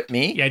try to whip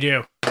me? Yeah, I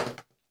do.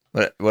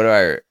 What do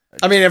I...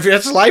 I mean, if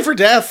it's life or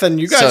death, then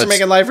you guys So are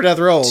making life or death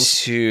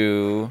rolls.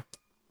 To...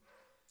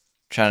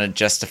 Trying to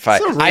justify...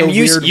 It's a real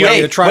weird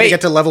way to try to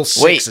get to level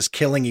 6 is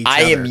killing each other.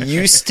 I am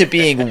used to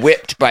being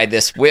whipped by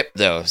this whip,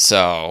 though,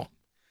 so...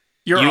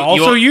 You're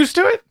also used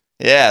to it?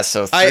 Yeah,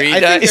 so 3 I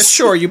dice. think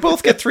sure, you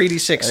both get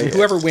 3d6, and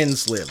whoever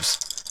wins lives.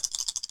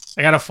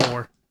 I got a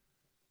 4.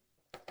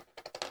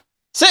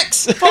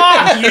 6! Fuck you!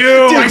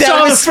 I that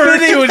saw the was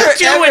first spinning two and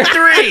 2 and 3.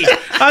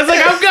 I was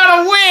like, I'm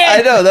gonna win.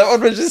 I know, that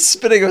one was just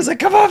spinning. I was like,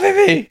 come on,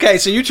 baby. Okay,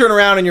 so you turn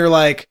around and you're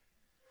like,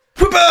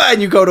 "Whoop-ah,"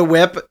 and you go to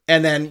whip,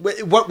 and then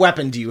what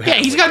weapon do you have?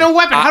 Yeah, he's got no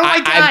weapon. How do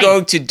I die? I'm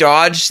going to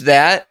dodge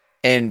that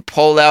and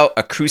pull out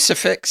a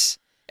crucifix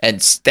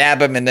and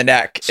stab him in the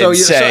neck So, and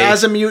so say,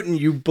 as a mutant,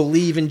 you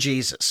believe in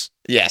Jesus,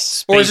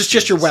 yes. or is this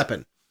just your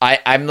weapon?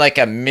 I'm like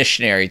a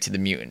missionary to the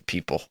mutant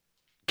people.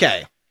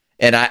 Okay.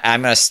 And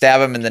I'm going to stab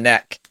him in the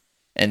neck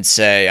and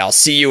say, I'll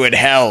see you in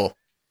hell.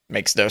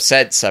 Makes no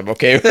sense. I'm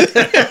okay with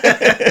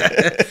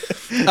it.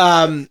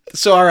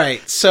 So, all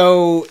right.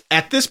 So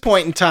at this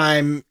point in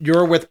time,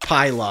 you're with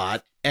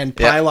Pilot, and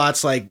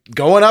Pilot's like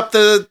going up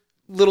the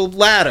little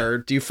ladder.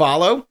 Do you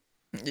follow?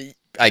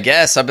 I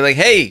guess. I'll be like,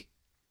 hey,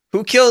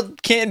 who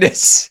killed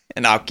Candace?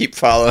 And I'll keep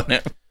following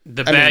him.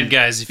 The bad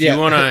guys. If you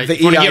want to the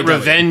get EIW.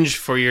 revenge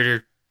for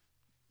your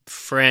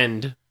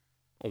friend,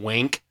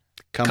 wink,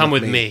 come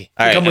with me.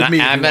 All right, Come with me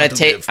if I'm you gonna want to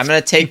take. live. I'm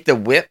gonna take the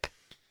whip,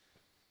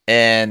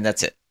 and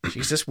that's it.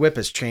 Jeez, this whip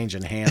is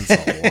changing hands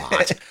a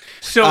lot.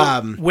 So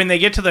Um, when they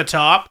get to the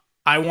top,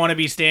 I want to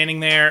be standing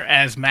there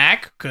as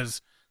Mac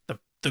because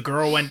the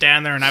girl went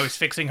down there and I was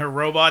fixing her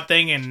robot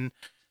thing, and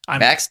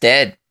Mac's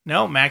dead.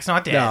 No, Mac's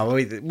not dead. No,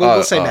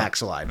 we'll say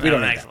Mac's alive. We No,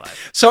 don't need Mac's that.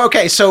 alive. So,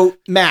 okay, so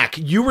Mac,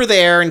 you were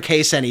there in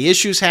case any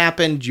issues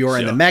happened. You're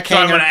in the mech So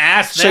I'm hangar. going to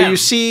ask So them. you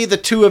see the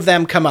two of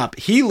them come up.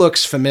 He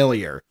looks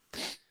familiar.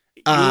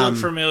 You look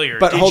familiar.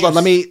 But Did hold you on,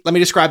 let me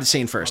describe the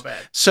scene first. bad.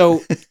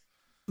 So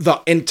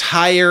the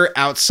entire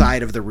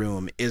outside of the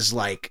room is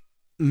like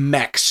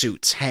mech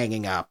suits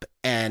hanging up,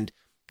 and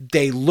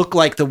they look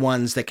like the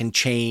ones that can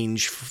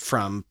change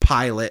from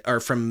pilot or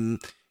from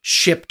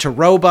ship to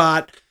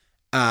robot.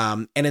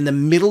 And in the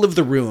middle of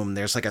the room,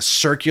 there's like a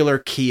circular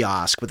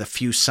kiosk with a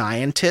few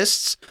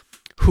scientists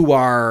who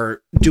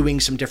are doing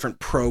some different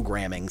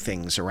programming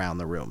things around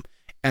the room.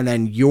 And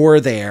then you're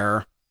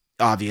there,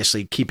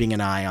 obviously keeping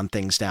an eye on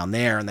things down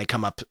there, and they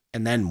come up,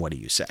 and then what do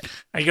you say?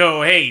 I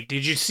go, hey,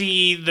 did you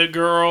see the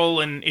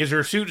girl, and is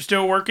her suit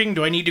still working?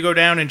 Do I need to go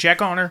down and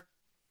check on her?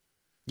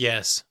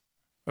 Yes.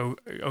 Oh,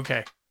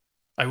 okay.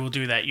 I will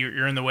do that.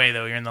 You're in the way,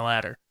 though. You're in the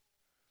ladder.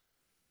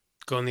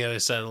 Go on the other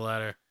side of the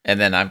ladder. And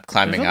then I'm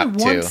climbing There's up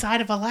only one too. side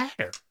of a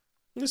ladder.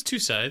 There's two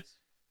sides.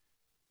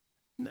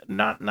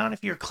 Not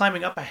if you're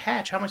climbing up a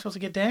hatch. How am I supposed to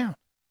get down?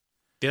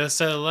 The other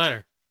side of the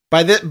ladder.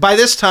 By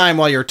this time,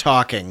 while you're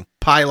talking,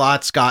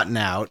 Pilot's gotten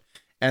out,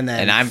 and then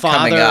And I'm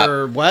Father,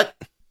 coming what?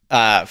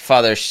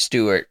 Father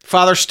Stewart.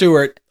 Father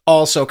Stewart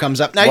also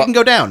comes up. Now you Well- can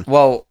go down.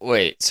 Well,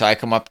 wait. So I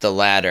come up the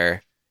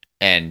ladder,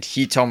 and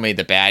he told me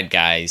the bad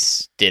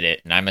guys did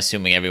it, and I'm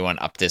assuming everyone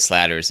up this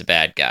ladder is a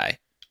bad guy.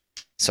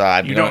 So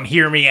You don't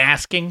hear me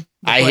asking?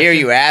 the I hear question?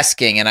 you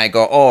asking, and I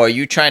go, "Oh, are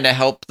you trying to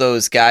help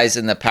those guys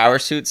in the power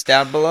suits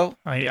down below?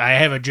 I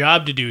have a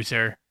job to do,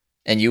 sir.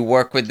 And you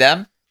work with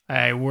them?"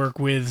 I work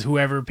with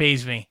whoever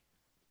pays me.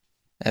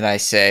 And I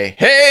say,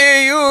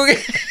 "Hey, you!"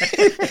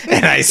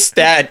 And I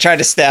try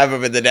to stab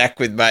him in the neck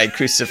with my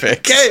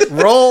crucifix. Okay,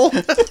 roll.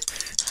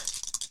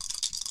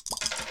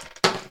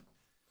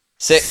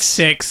 6.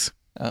 6.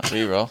 Oh,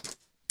 reroll.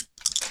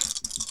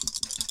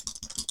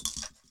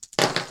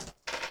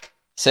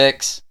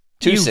 6.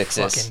 2 You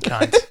sixes. fucking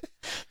cunt.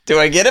 Do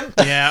I get him?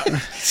 Yeah.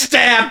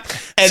 Stab.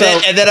 And, So-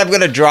 then I'm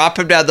going to drop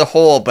him down the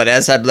hole, but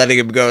as I'm letting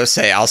him go,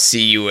 say, "I'll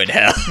see you in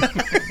hell."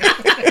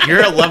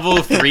 You're a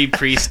level 3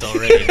 priest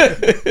already.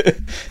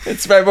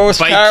 It's my most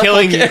By powerful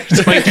killing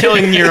character. by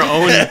killing your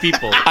own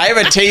people. I have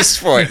a taste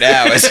for it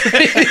now.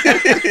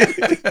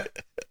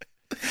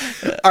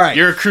 All right.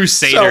 You're a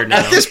crusader So now.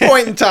 at this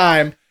point in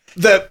time,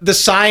 the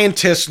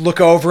scientists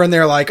look over and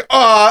they're like,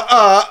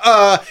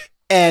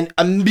 and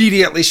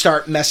immediately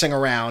start messing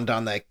around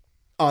on the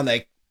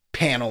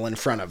panel in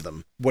front of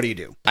them. What do you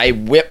do? I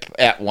whip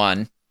at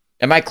one.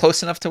 Am I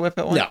close enough to whip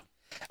at one? No.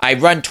 I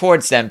run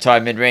towards them till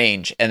I'm in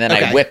range, and then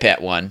Okay. I whip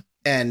at one.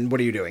 And what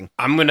are you doing?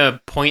 I'm going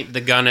to point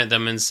the gun at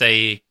them and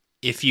say,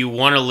 if you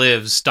want to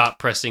live, stop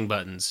pressing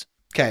buttons.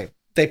 Okay.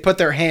 They put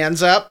their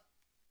hands up,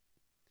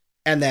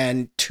 and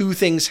then two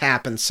things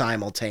happen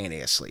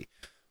simultaneously.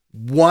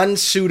 One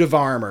suit of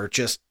armor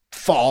just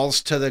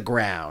falls to the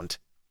ground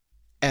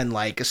and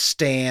like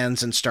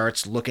stands and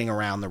starts looking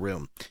around the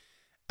room.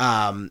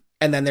 And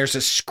then there's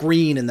a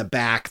screen in the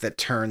back that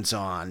turns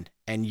on,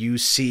 and you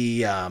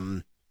see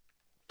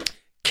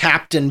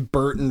Captain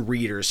Burton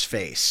Reader's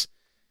face.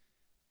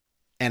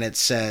 And it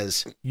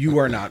says, "You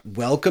are not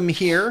welcome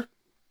here.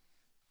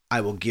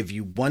 I will give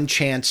you one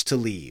chance to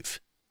leave.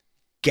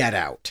 Get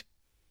out."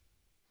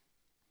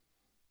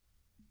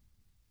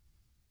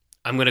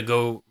 I'm going to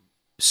go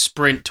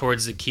sprint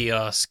towards the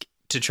kiosk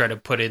to try to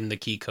put in the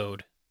key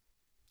code.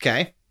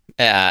 Okay.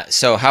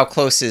 So how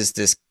close is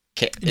this?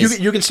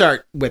 You can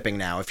start whipping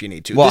now if you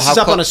need to. Well, this is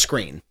up on a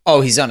screen.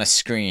 Oh, he's on a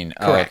screen.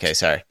 Correct. Oh, okay,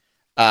 sorry.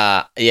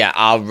 Yeah,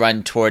 I'll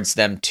run towards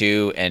them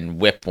too and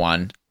whip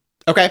one.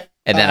 Okay.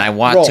 And then I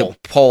want to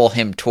pull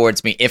him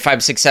towards me. If I'm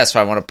successful,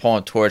 I want to pull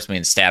him towards me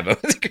and stab him.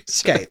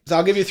 Okay, so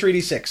I'll give you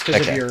 3d6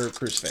 because of your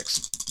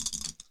crucifix.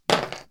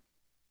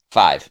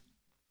 5.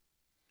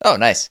 Oh,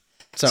 nice.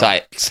 So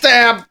I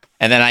stab.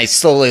 And then I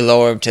slowly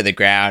lower him to the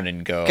ground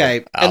and go.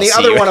 Okay, "I'll and the see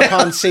other you." one,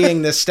 upon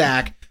seeing this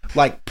stack,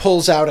 like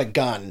pulls out a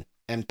gun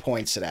and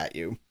points it at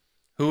you.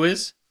 Who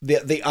is?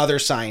 The other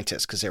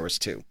scientist, because there was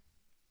two.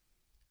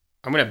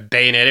 I'm going to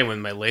bayonet him with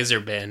my laser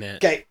bayonet.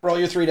 Okay, roll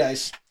your 3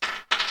 dice.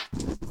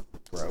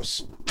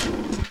 Gross.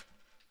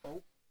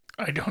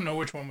 I don't know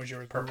which one was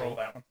yours. But roll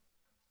that one.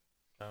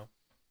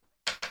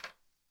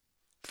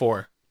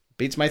 4.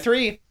 Beats my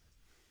 3.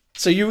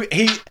 So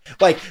he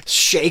like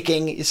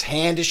shaking, his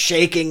hand is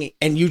shaking,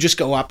 and you just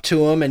go up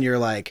to him and you're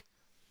like,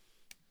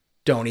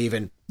 don't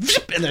even,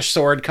 and the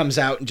sword comes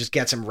out and just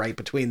gets him right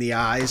between the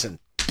eyes, and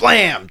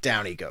blam,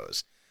 down he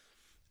goes.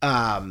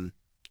 And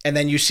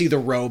then you see the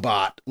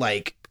robot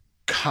like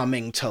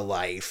coming to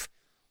life,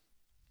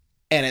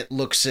 and it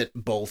looks at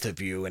both of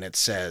you and it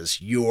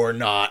says, "You're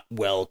not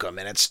welcome."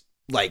 And it's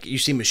like you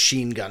see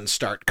machine guns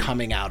start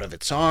coming out of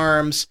its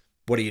arms.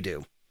 What do you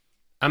do?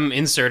 I'm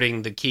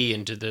inserting the key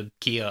into the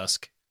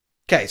kiosk.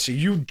 Okay, so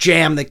you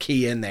jam the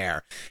key in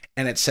there,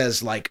 and it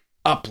says, like,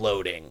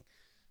 uploading.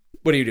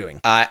 What are you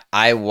doing?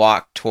 I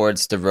walk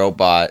towards the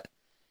robot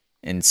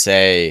and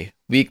say,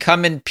 "We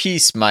come in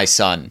peace, my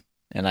son."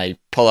 And I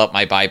pull out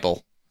my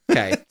Bible.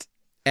 Okay,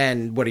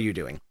 and what are you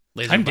doing?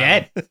 Laser I'm bomb.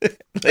 dead.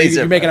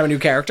 You're making up a new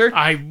character?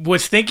 I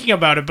was thinking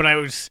about it, but I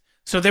was...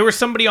 So there was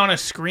somebody on a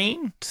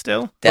screen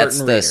still? That's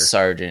Burton the Reader.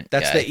 Sergeant.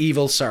 That's guy. the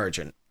evil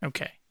sergeant.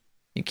 Okay.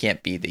 You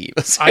can't be the evil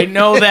I sergeant.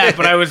 know that,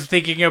 but I was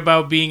thinking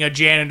about being a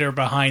janitor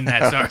behind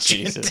that Oh, sergeant.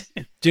 Jesus.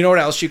 Do you know what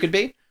else you could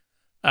be?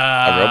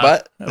 A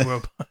robot? A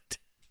robot.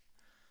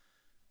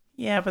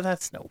 Yeah, but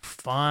that's no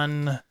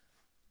fun.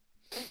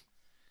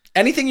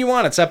 Anything you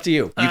want, it's up to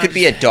you. You could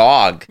be a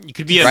dog, You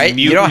could be a right? mutant.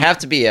 You don't have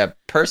to be a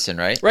person,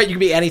 right? Right, you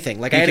could be anything.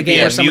 Like, I had a could be game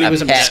a where somebody mutant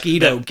was a pet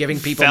mosquito that giving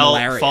people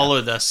malaria.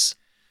 Followed us.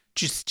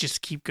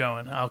 Just keep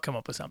going. I'll come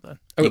up with something.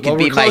 Okay, You could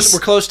be we're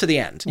close to the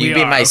end. You'd We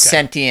be are, my okay.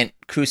 sentient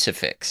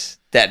crucifix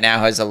that now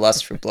has a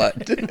lust for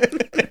blood.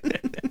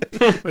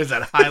 What is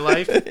that, High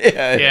Life?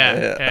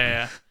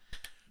 Yeah.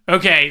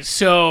 Okay,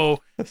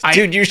 so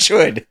Dude, you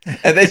should.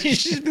 And then you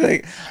should be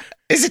like,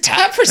 "Is it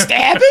time for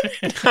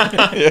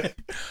stabbing?"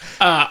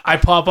 I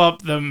pop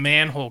up the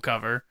manhole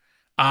cover.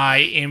 I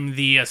am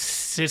the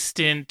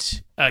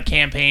assistant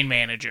campaign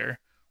manager,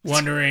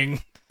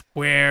 wondering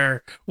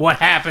what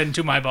happened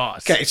to my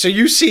boss. Okay, so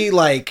you see,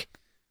 like,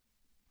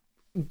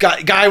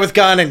 guy with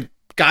gun and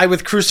guy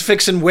with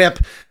crucifix and whip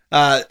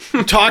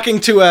talking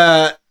to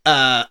a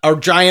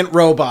giant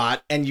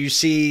robot, and you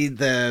see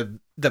the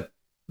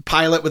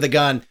pilot with a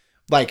gun,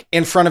 like,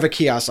 in front of a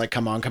kiosk, like,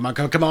 come on.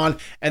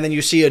 And then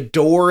you see a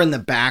door in the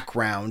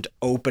background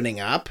opening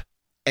up,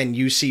 and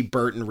you see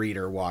Burton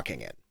Reader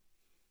walking in.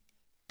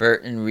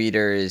 Burton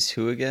Reader is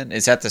who again?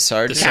 Is that the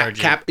sergeant? The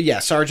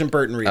sergeant. Sergeant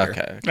Burton Reader.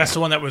 Okay. That's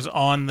the one that was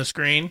on the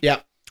screen?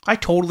 Yep. I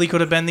totally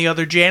could have been the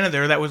other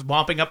janitor that was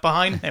mopping up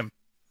behind him.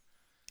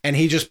 And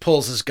he just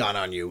pulls his gun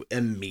on you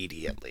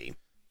immediately.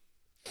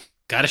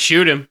 Gotta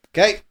shoot him.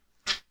 Okay.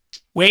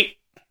 Wait.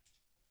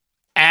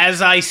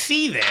 As I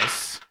see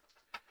this,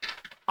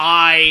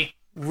 I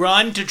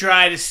run to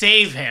try to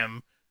save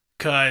him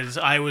because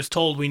I was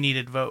told we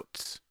needed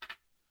votes.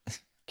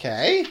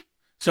 Okay.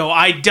 So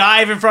I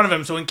dive in front of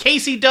him. So in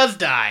case he does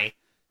die,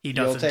 he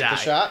You'll doesn't take die. the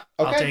shot?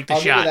 I'll Okay. take the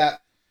give you shot.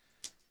 that.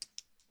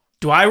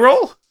 Do I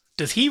roll?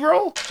 Does he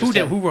roll? Who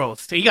him.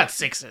 rolls? He got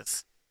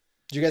 6s.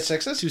 Did you get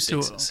 6s? 2 Two.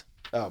 6s.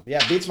 Oh,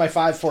 yeah. Beats my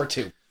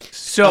 5-4-2.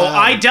 So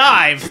I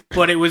dive,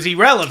 but it was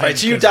irrelevant. All right,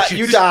 so you 'cause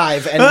you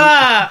dive, and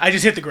I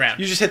just hit the ground.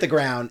 you just hit the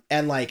ground,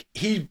 and, like,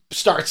 he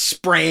starts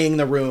spraying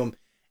the room,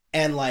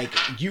 and, like,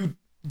 you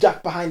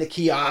duck behind the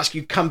kiosk,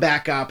 you come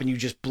back up, and you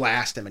just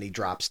blast him, and he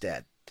drops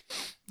dead.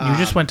 You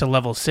just went to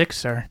level 6,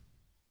 sir.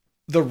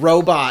 The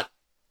robot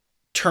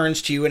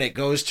turns to you, and it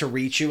goes to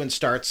reach you and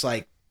starts,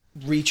 like,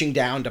 reaching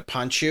down to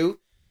punch you,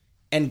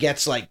 and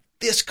gets, like,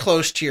 this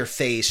close to your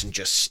face and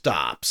just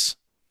stops.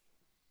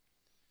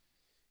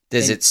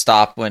 Does it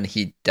stop when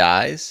he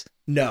dies?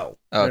 No.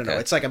 Okay. No.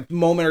 It's like a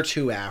moment or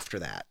two after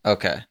that.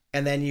 Okay.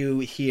 And then you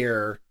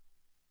hear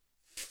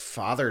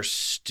Father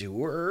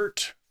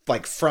Stewart,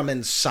 like from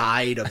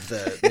inside of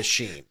the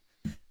machine.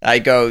 I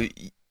go,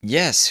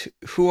 yes,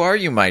 who are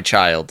you, my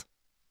child?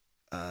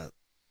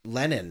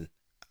 Lennon,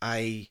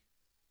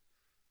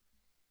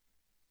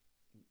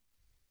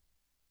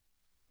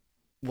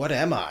 what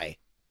am I?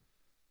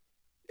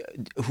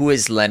 Who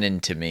is Lennon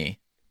to me?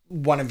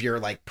 One of your,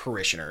 like,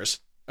 parishioners.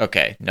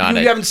 Okay, not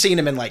You a... haven't seen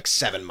him in, like,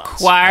 7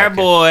 months. Choir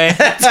boy.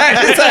 That's why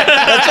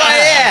I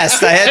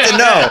asked. I had to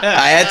know.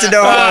 I had to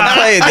know how to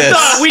play this. I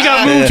thought we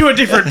got moved to a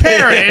different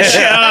parish.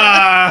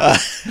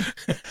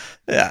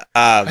 Yeah.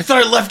 I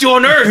thought I left you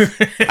on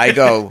Earth. I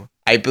go,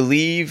 I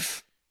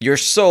believe your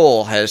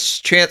soul has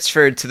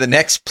transferred to the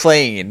next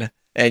plane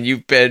and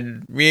you've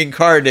been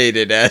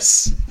reincarnated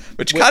as,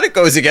 which kind of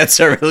goes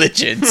against our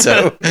religion.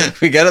 So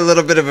we got a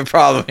little bit of a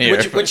problem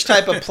here. Which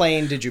type of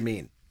plane did you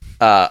mean?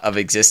 Of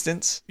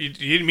existence. You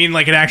didn't mean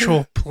like an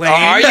actual plane?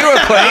 Are you a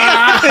plane?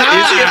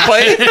 Is he a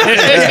plane?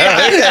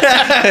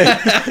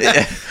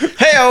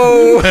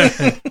 Hey-oh!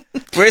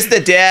 Where's the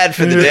dad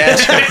for the dad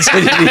jokes?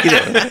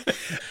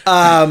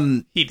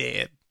 He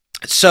did.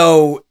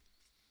 So,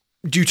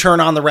 do you turn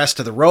on the rest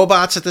of the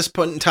robots at this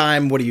point in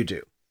time? What do you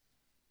do?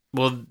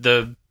 Well,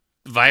 the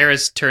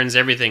virus turns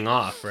everything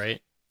off, right?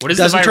 What It is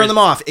doesn't the virus? turn them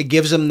off. It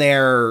gives them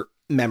their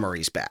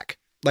memories back.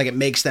 Like, it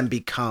makes them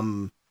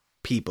become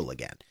people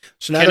again.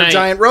 So now Can they're I-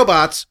 giant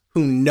robots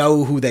who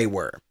know who they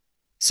were.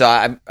 So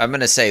I'm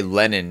going to say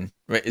Lennon.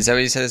 Right, is that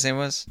what you said his name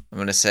was? I'm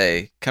going to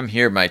say, come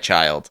here, my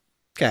child.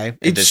 Okay.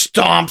 It does-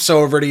 stomps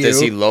over to you.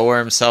 Does he lower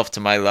himself to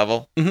my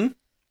level?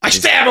 I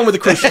stab him with a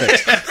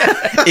crucifix.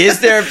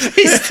 Is there a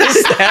place to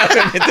stab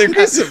him with the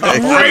crucifix?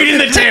 Right in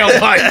the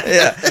tailpipe.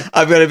 Yeah,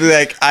 I'm gonna be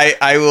like,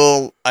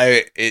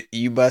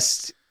 you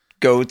must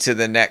go to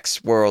the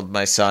next world,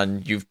 my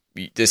son.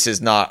 This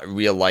is not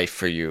real life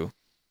for you.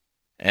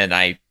 And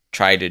I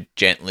try to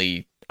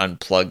gently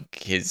unplug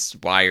his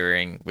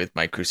wiring with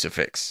my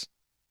crucifix,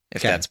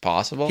 if Okay. that's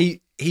possible.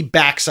 He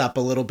backs up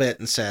a little bit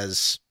and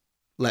says,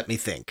 "Let me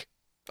think."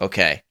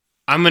 Okay.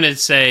 I'm going to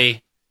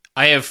say,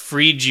 I have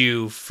freed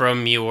you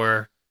from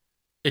your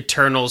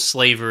eternal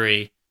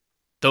slavery.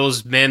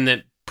 Those men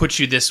that put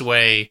you this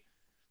way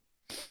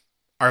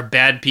are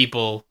bad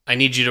people. I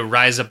need you to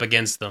rise up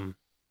against them.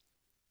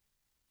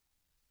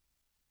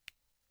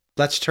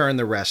 Let's turn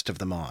the rest of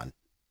them on,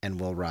 and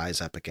we'll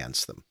rise up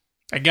against them.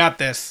 I got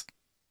this.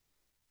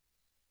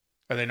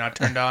 Are they not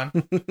turned on?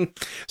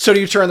 So do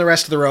you turn the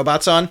rest of the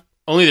robots on?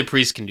 Only the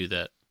priest can do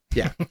that.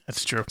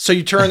 That's true. So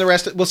you turn the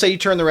rest. We'll say you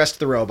turn the rest of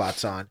the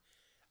robots on.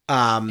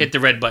 Hit the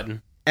red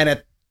button. And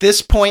at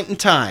this point in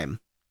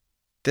time,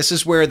 this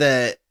is where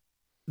the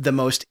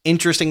most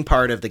interesting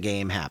part of the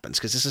game happens,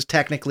 because this is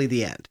technically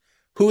the end.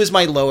 Who is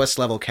my lowest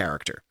level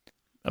character?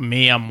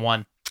 Me, I'm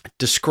 1.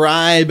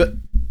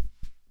 Describe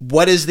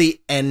what is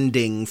the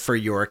ending for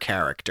your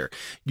character.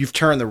 You've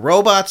turned the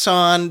robots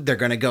on. They're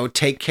going to go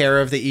take care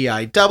of the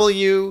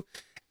EIW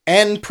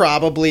and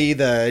probably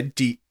the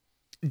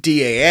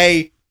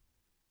DAA.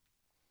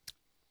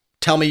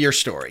 Tell me your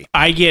story.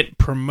 I get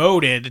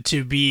promoted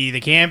to be the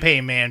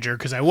campaign manager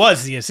because I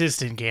was the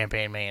assistant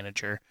campaign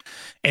manager.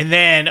 And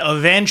then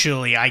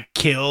eventually I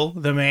kill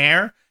the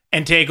mayor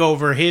and take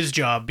over his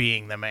job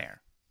being the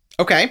mayor.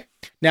 Okay.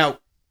 Now,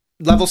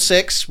 level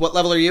 6, what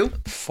level are you?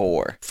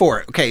 4.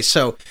 4. Okay,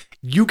 so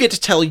you get to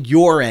tell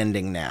your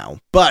ending now.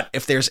 But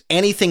if there's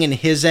anything in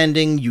his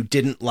ending you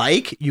didn't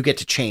like, you get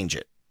to change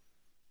it.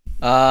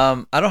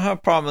 I don't have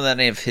a problem with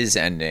any of his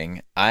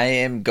ending. I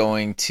am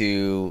going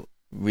to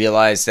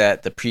realize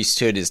that the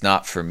priesthood is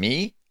not for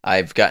me.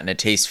 I've gotten a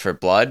taste for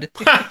blood.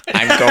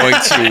 I'm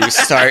going to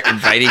start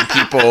inviting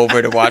people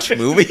over to watch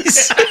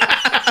movies.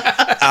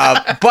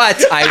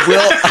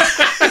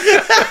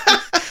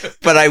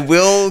 But I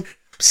will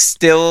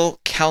still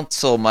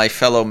counsel my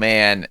fellow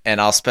man, and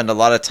I'll spend a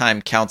lot of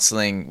time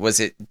counseling. Was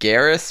it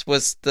Gareth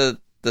was the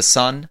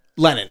son?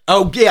 Lennon.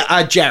 Oh, yeah,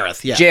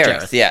 Jareth. Yeah,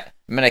 Jareth, yeah.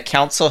 I'm going to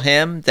counsel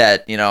him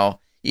that,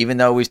 even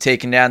though we've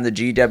taken down the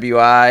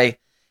GWI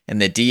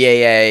and the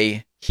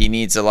DAA, he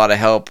needs a lot of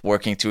help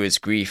working through his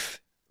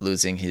grief,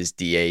 losing his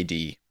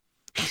DAD.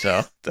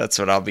 So that's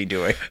what I'll be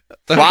doing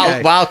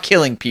while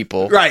killing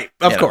people. Right,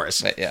 of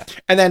course. But yeah.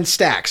 And then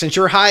Stack, since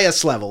you're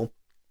highest level,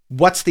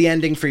 what's the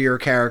ending for your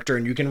character?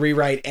 And you can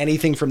rewrite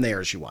anything from there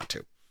as you want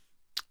to.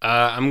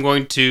 I'm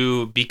going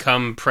to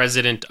become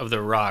president of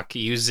the Rock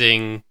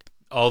using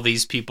all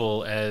these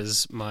people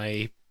as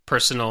my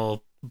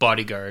personal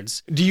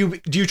bodyguards. Do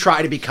you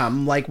try to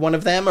become like one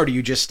of them, or do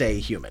you just stay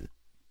human?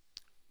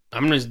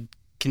 I'm going to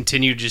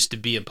continue just to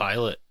be a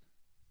pilot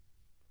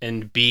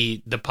and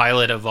be the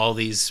pilot of all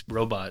these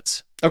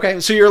robots. Okay,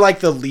 so you're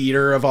like the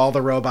leader of all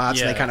the robots,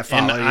 and they kind of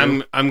follow and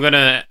you. I'm going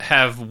to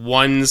have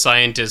one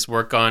scientist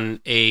work on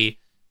a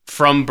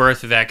from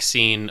birth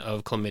vaccine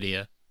of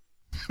chlamydia.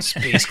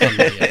 Space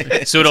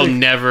chlamydia. So it'll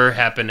never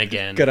happen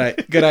again. Good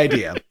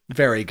idea.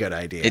 Very good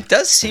idea. It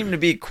does seem to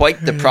be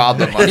quite the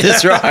problem on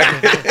this rock.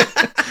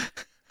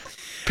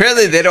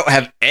 Apparently, they don't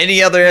have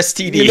any other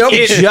STD. Nope,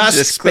 It's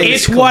just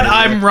It's what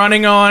I'm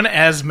running on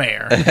as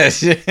mayor.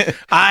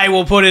 I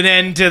will put an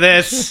end to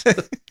this.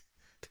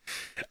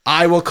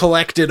 I will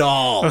collect it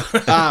all.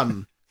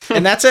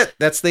 And that's it.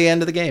 That's the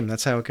end of the game.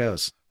 That's how it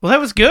goes. Well, that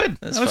was good.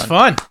 That was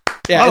fun.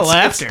 Yeah, A lot of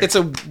laughter. it's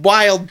a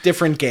wild,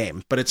 different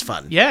game, but it's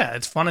fun. Yeah,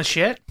 it's fun as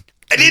shit.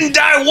 I didn't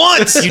die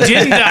once. You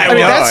didn't die. I mean,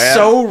 well. that's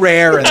so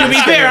rare. in To this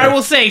be fair, game. I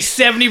will say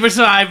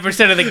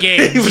 75% of the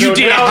game you You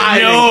didn't were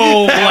hiding.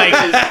 know.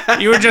 Like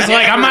you were just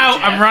like, I'm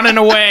out. I'm running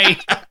away.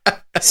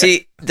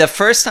 See, the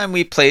first time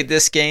we played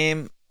this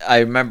game, I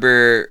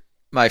remember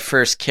my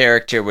first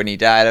character when he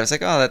died. I was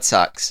like, "Oh, that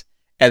sucks."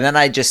 And then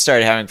I just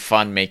started having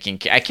fun making.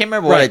 I can't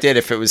remember what I Right. did.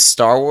 If it was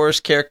Star Wars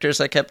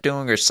characters I kept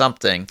doing or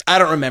something. I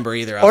don't remember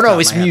either. off Oh the no, top it of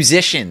was my head.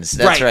 musicians.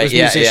 That's Right, it right. was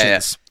Yeah,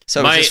 musicians. yeah. So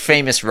it was just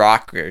famous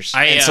rockers.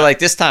 And so like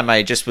this time,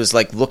 I just was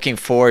like looking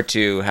forward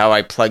to how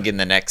I plug in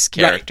the next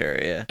character.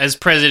 Yeah. As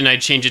president, I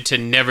change it to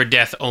never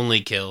death,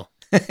 only kill.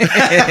 So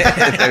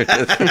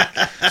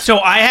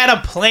I had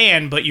a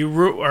plan, but you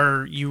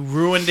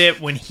ruined it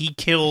when he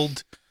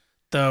killed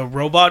the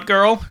robot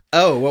girl.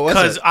 Oh, what was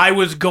Because it? I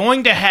was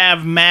going to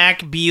have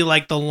Mac be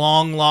like the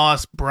long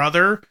lost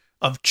brother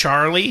of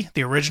Charlie,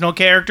 the original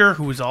character,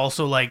 who was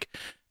also like.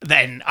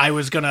 Then I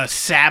was gonna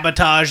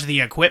sabotage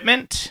the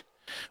equipment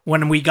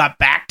when we got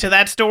back to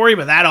that story,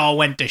 but that all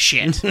went to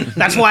shit.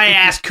 That's why I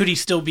asked, could he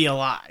still be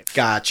alive?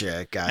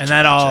 Gotcha. And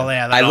that all,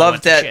 yeah. That I all love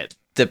went to that shit.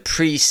 the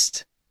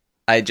priest.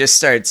 I just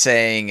started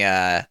saying,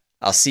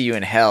 "I'll see you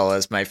in hell"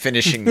 as my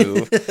finishing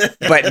move.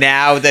 But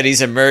now that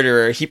he's a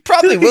murderer, he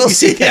probably will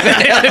see him in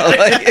hell.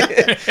 Like,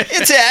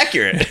 it's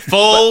accurate.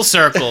 Full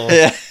circle.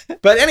 Yeah.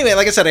 But anyway,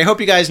 like I said, I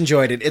hope you guys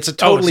enjoyed it. It's a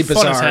totally fun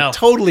as bizarre, hell.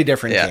 totally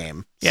different Yeah.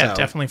 game. Yeah, So-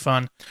 definitely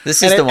fun.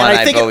 This And, is the one and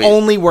I think I've always. it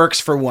only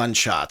works for one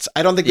shots.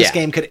 I don't think this Yeah.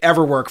 game could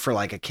ever work for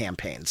like a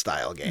campaign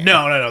style game.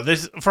 No.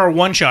 This for a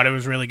one shot, it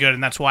was really good,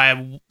 and that's why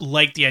I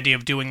like the idea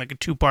of doing like a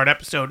 2-part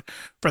episode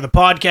for the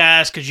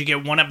podcast because you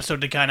get one episode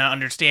to kind of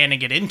understand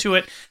and get into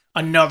it,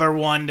 another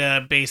one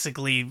to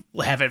basically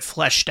have it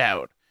fleshed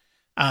out.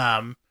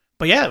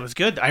 But yeah, it was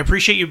good. I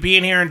appreciate you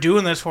being here and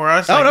doing this for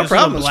us. Oh, Like, no this was a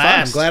problem. It was fun. I'm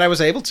blast. glad I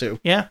was able to.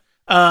 Yeah.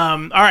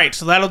 All right,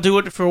 so that'll do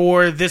it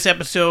for this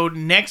episode.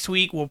 Next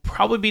week we'll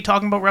probably be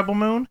talking about Rebel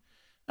Moon.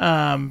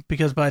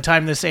 Because by the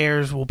time this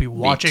airs, we'll be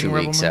watching 2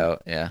 Rebel weeks Moon.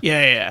 out. Yeah.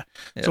 Yeah.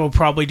 So we'll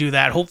probably do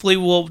that. Hopefully,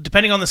 we'll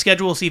depending on the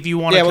schedule, we'll see if you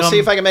want to. Yeah, we'll see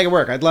if I can make it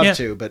work. I'd love Yeah.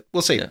 to, but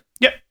we'll see. Yeah.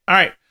 Yep. All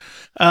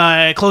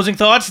right. Closing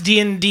thoughts: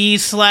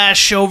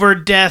 D&D/over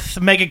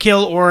death mega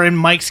kill, or in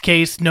Mike's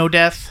case, no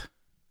death.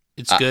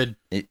 It's good.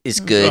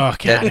 It's good. Oh,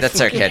 God. That's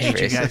our I hate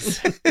you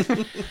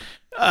catchphrase.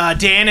 guys.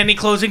 Dan, any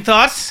closing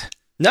thoughts?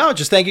 No,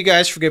 just thank you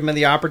guys for giving me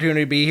the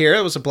opportunity to be here.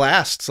 It was a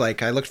blast. It's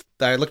like I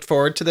looked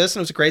forward to this,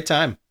 and it was a great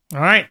time. All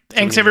right.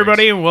 Thanks,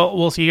 everybody.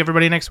 We'll see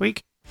everybody next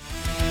week.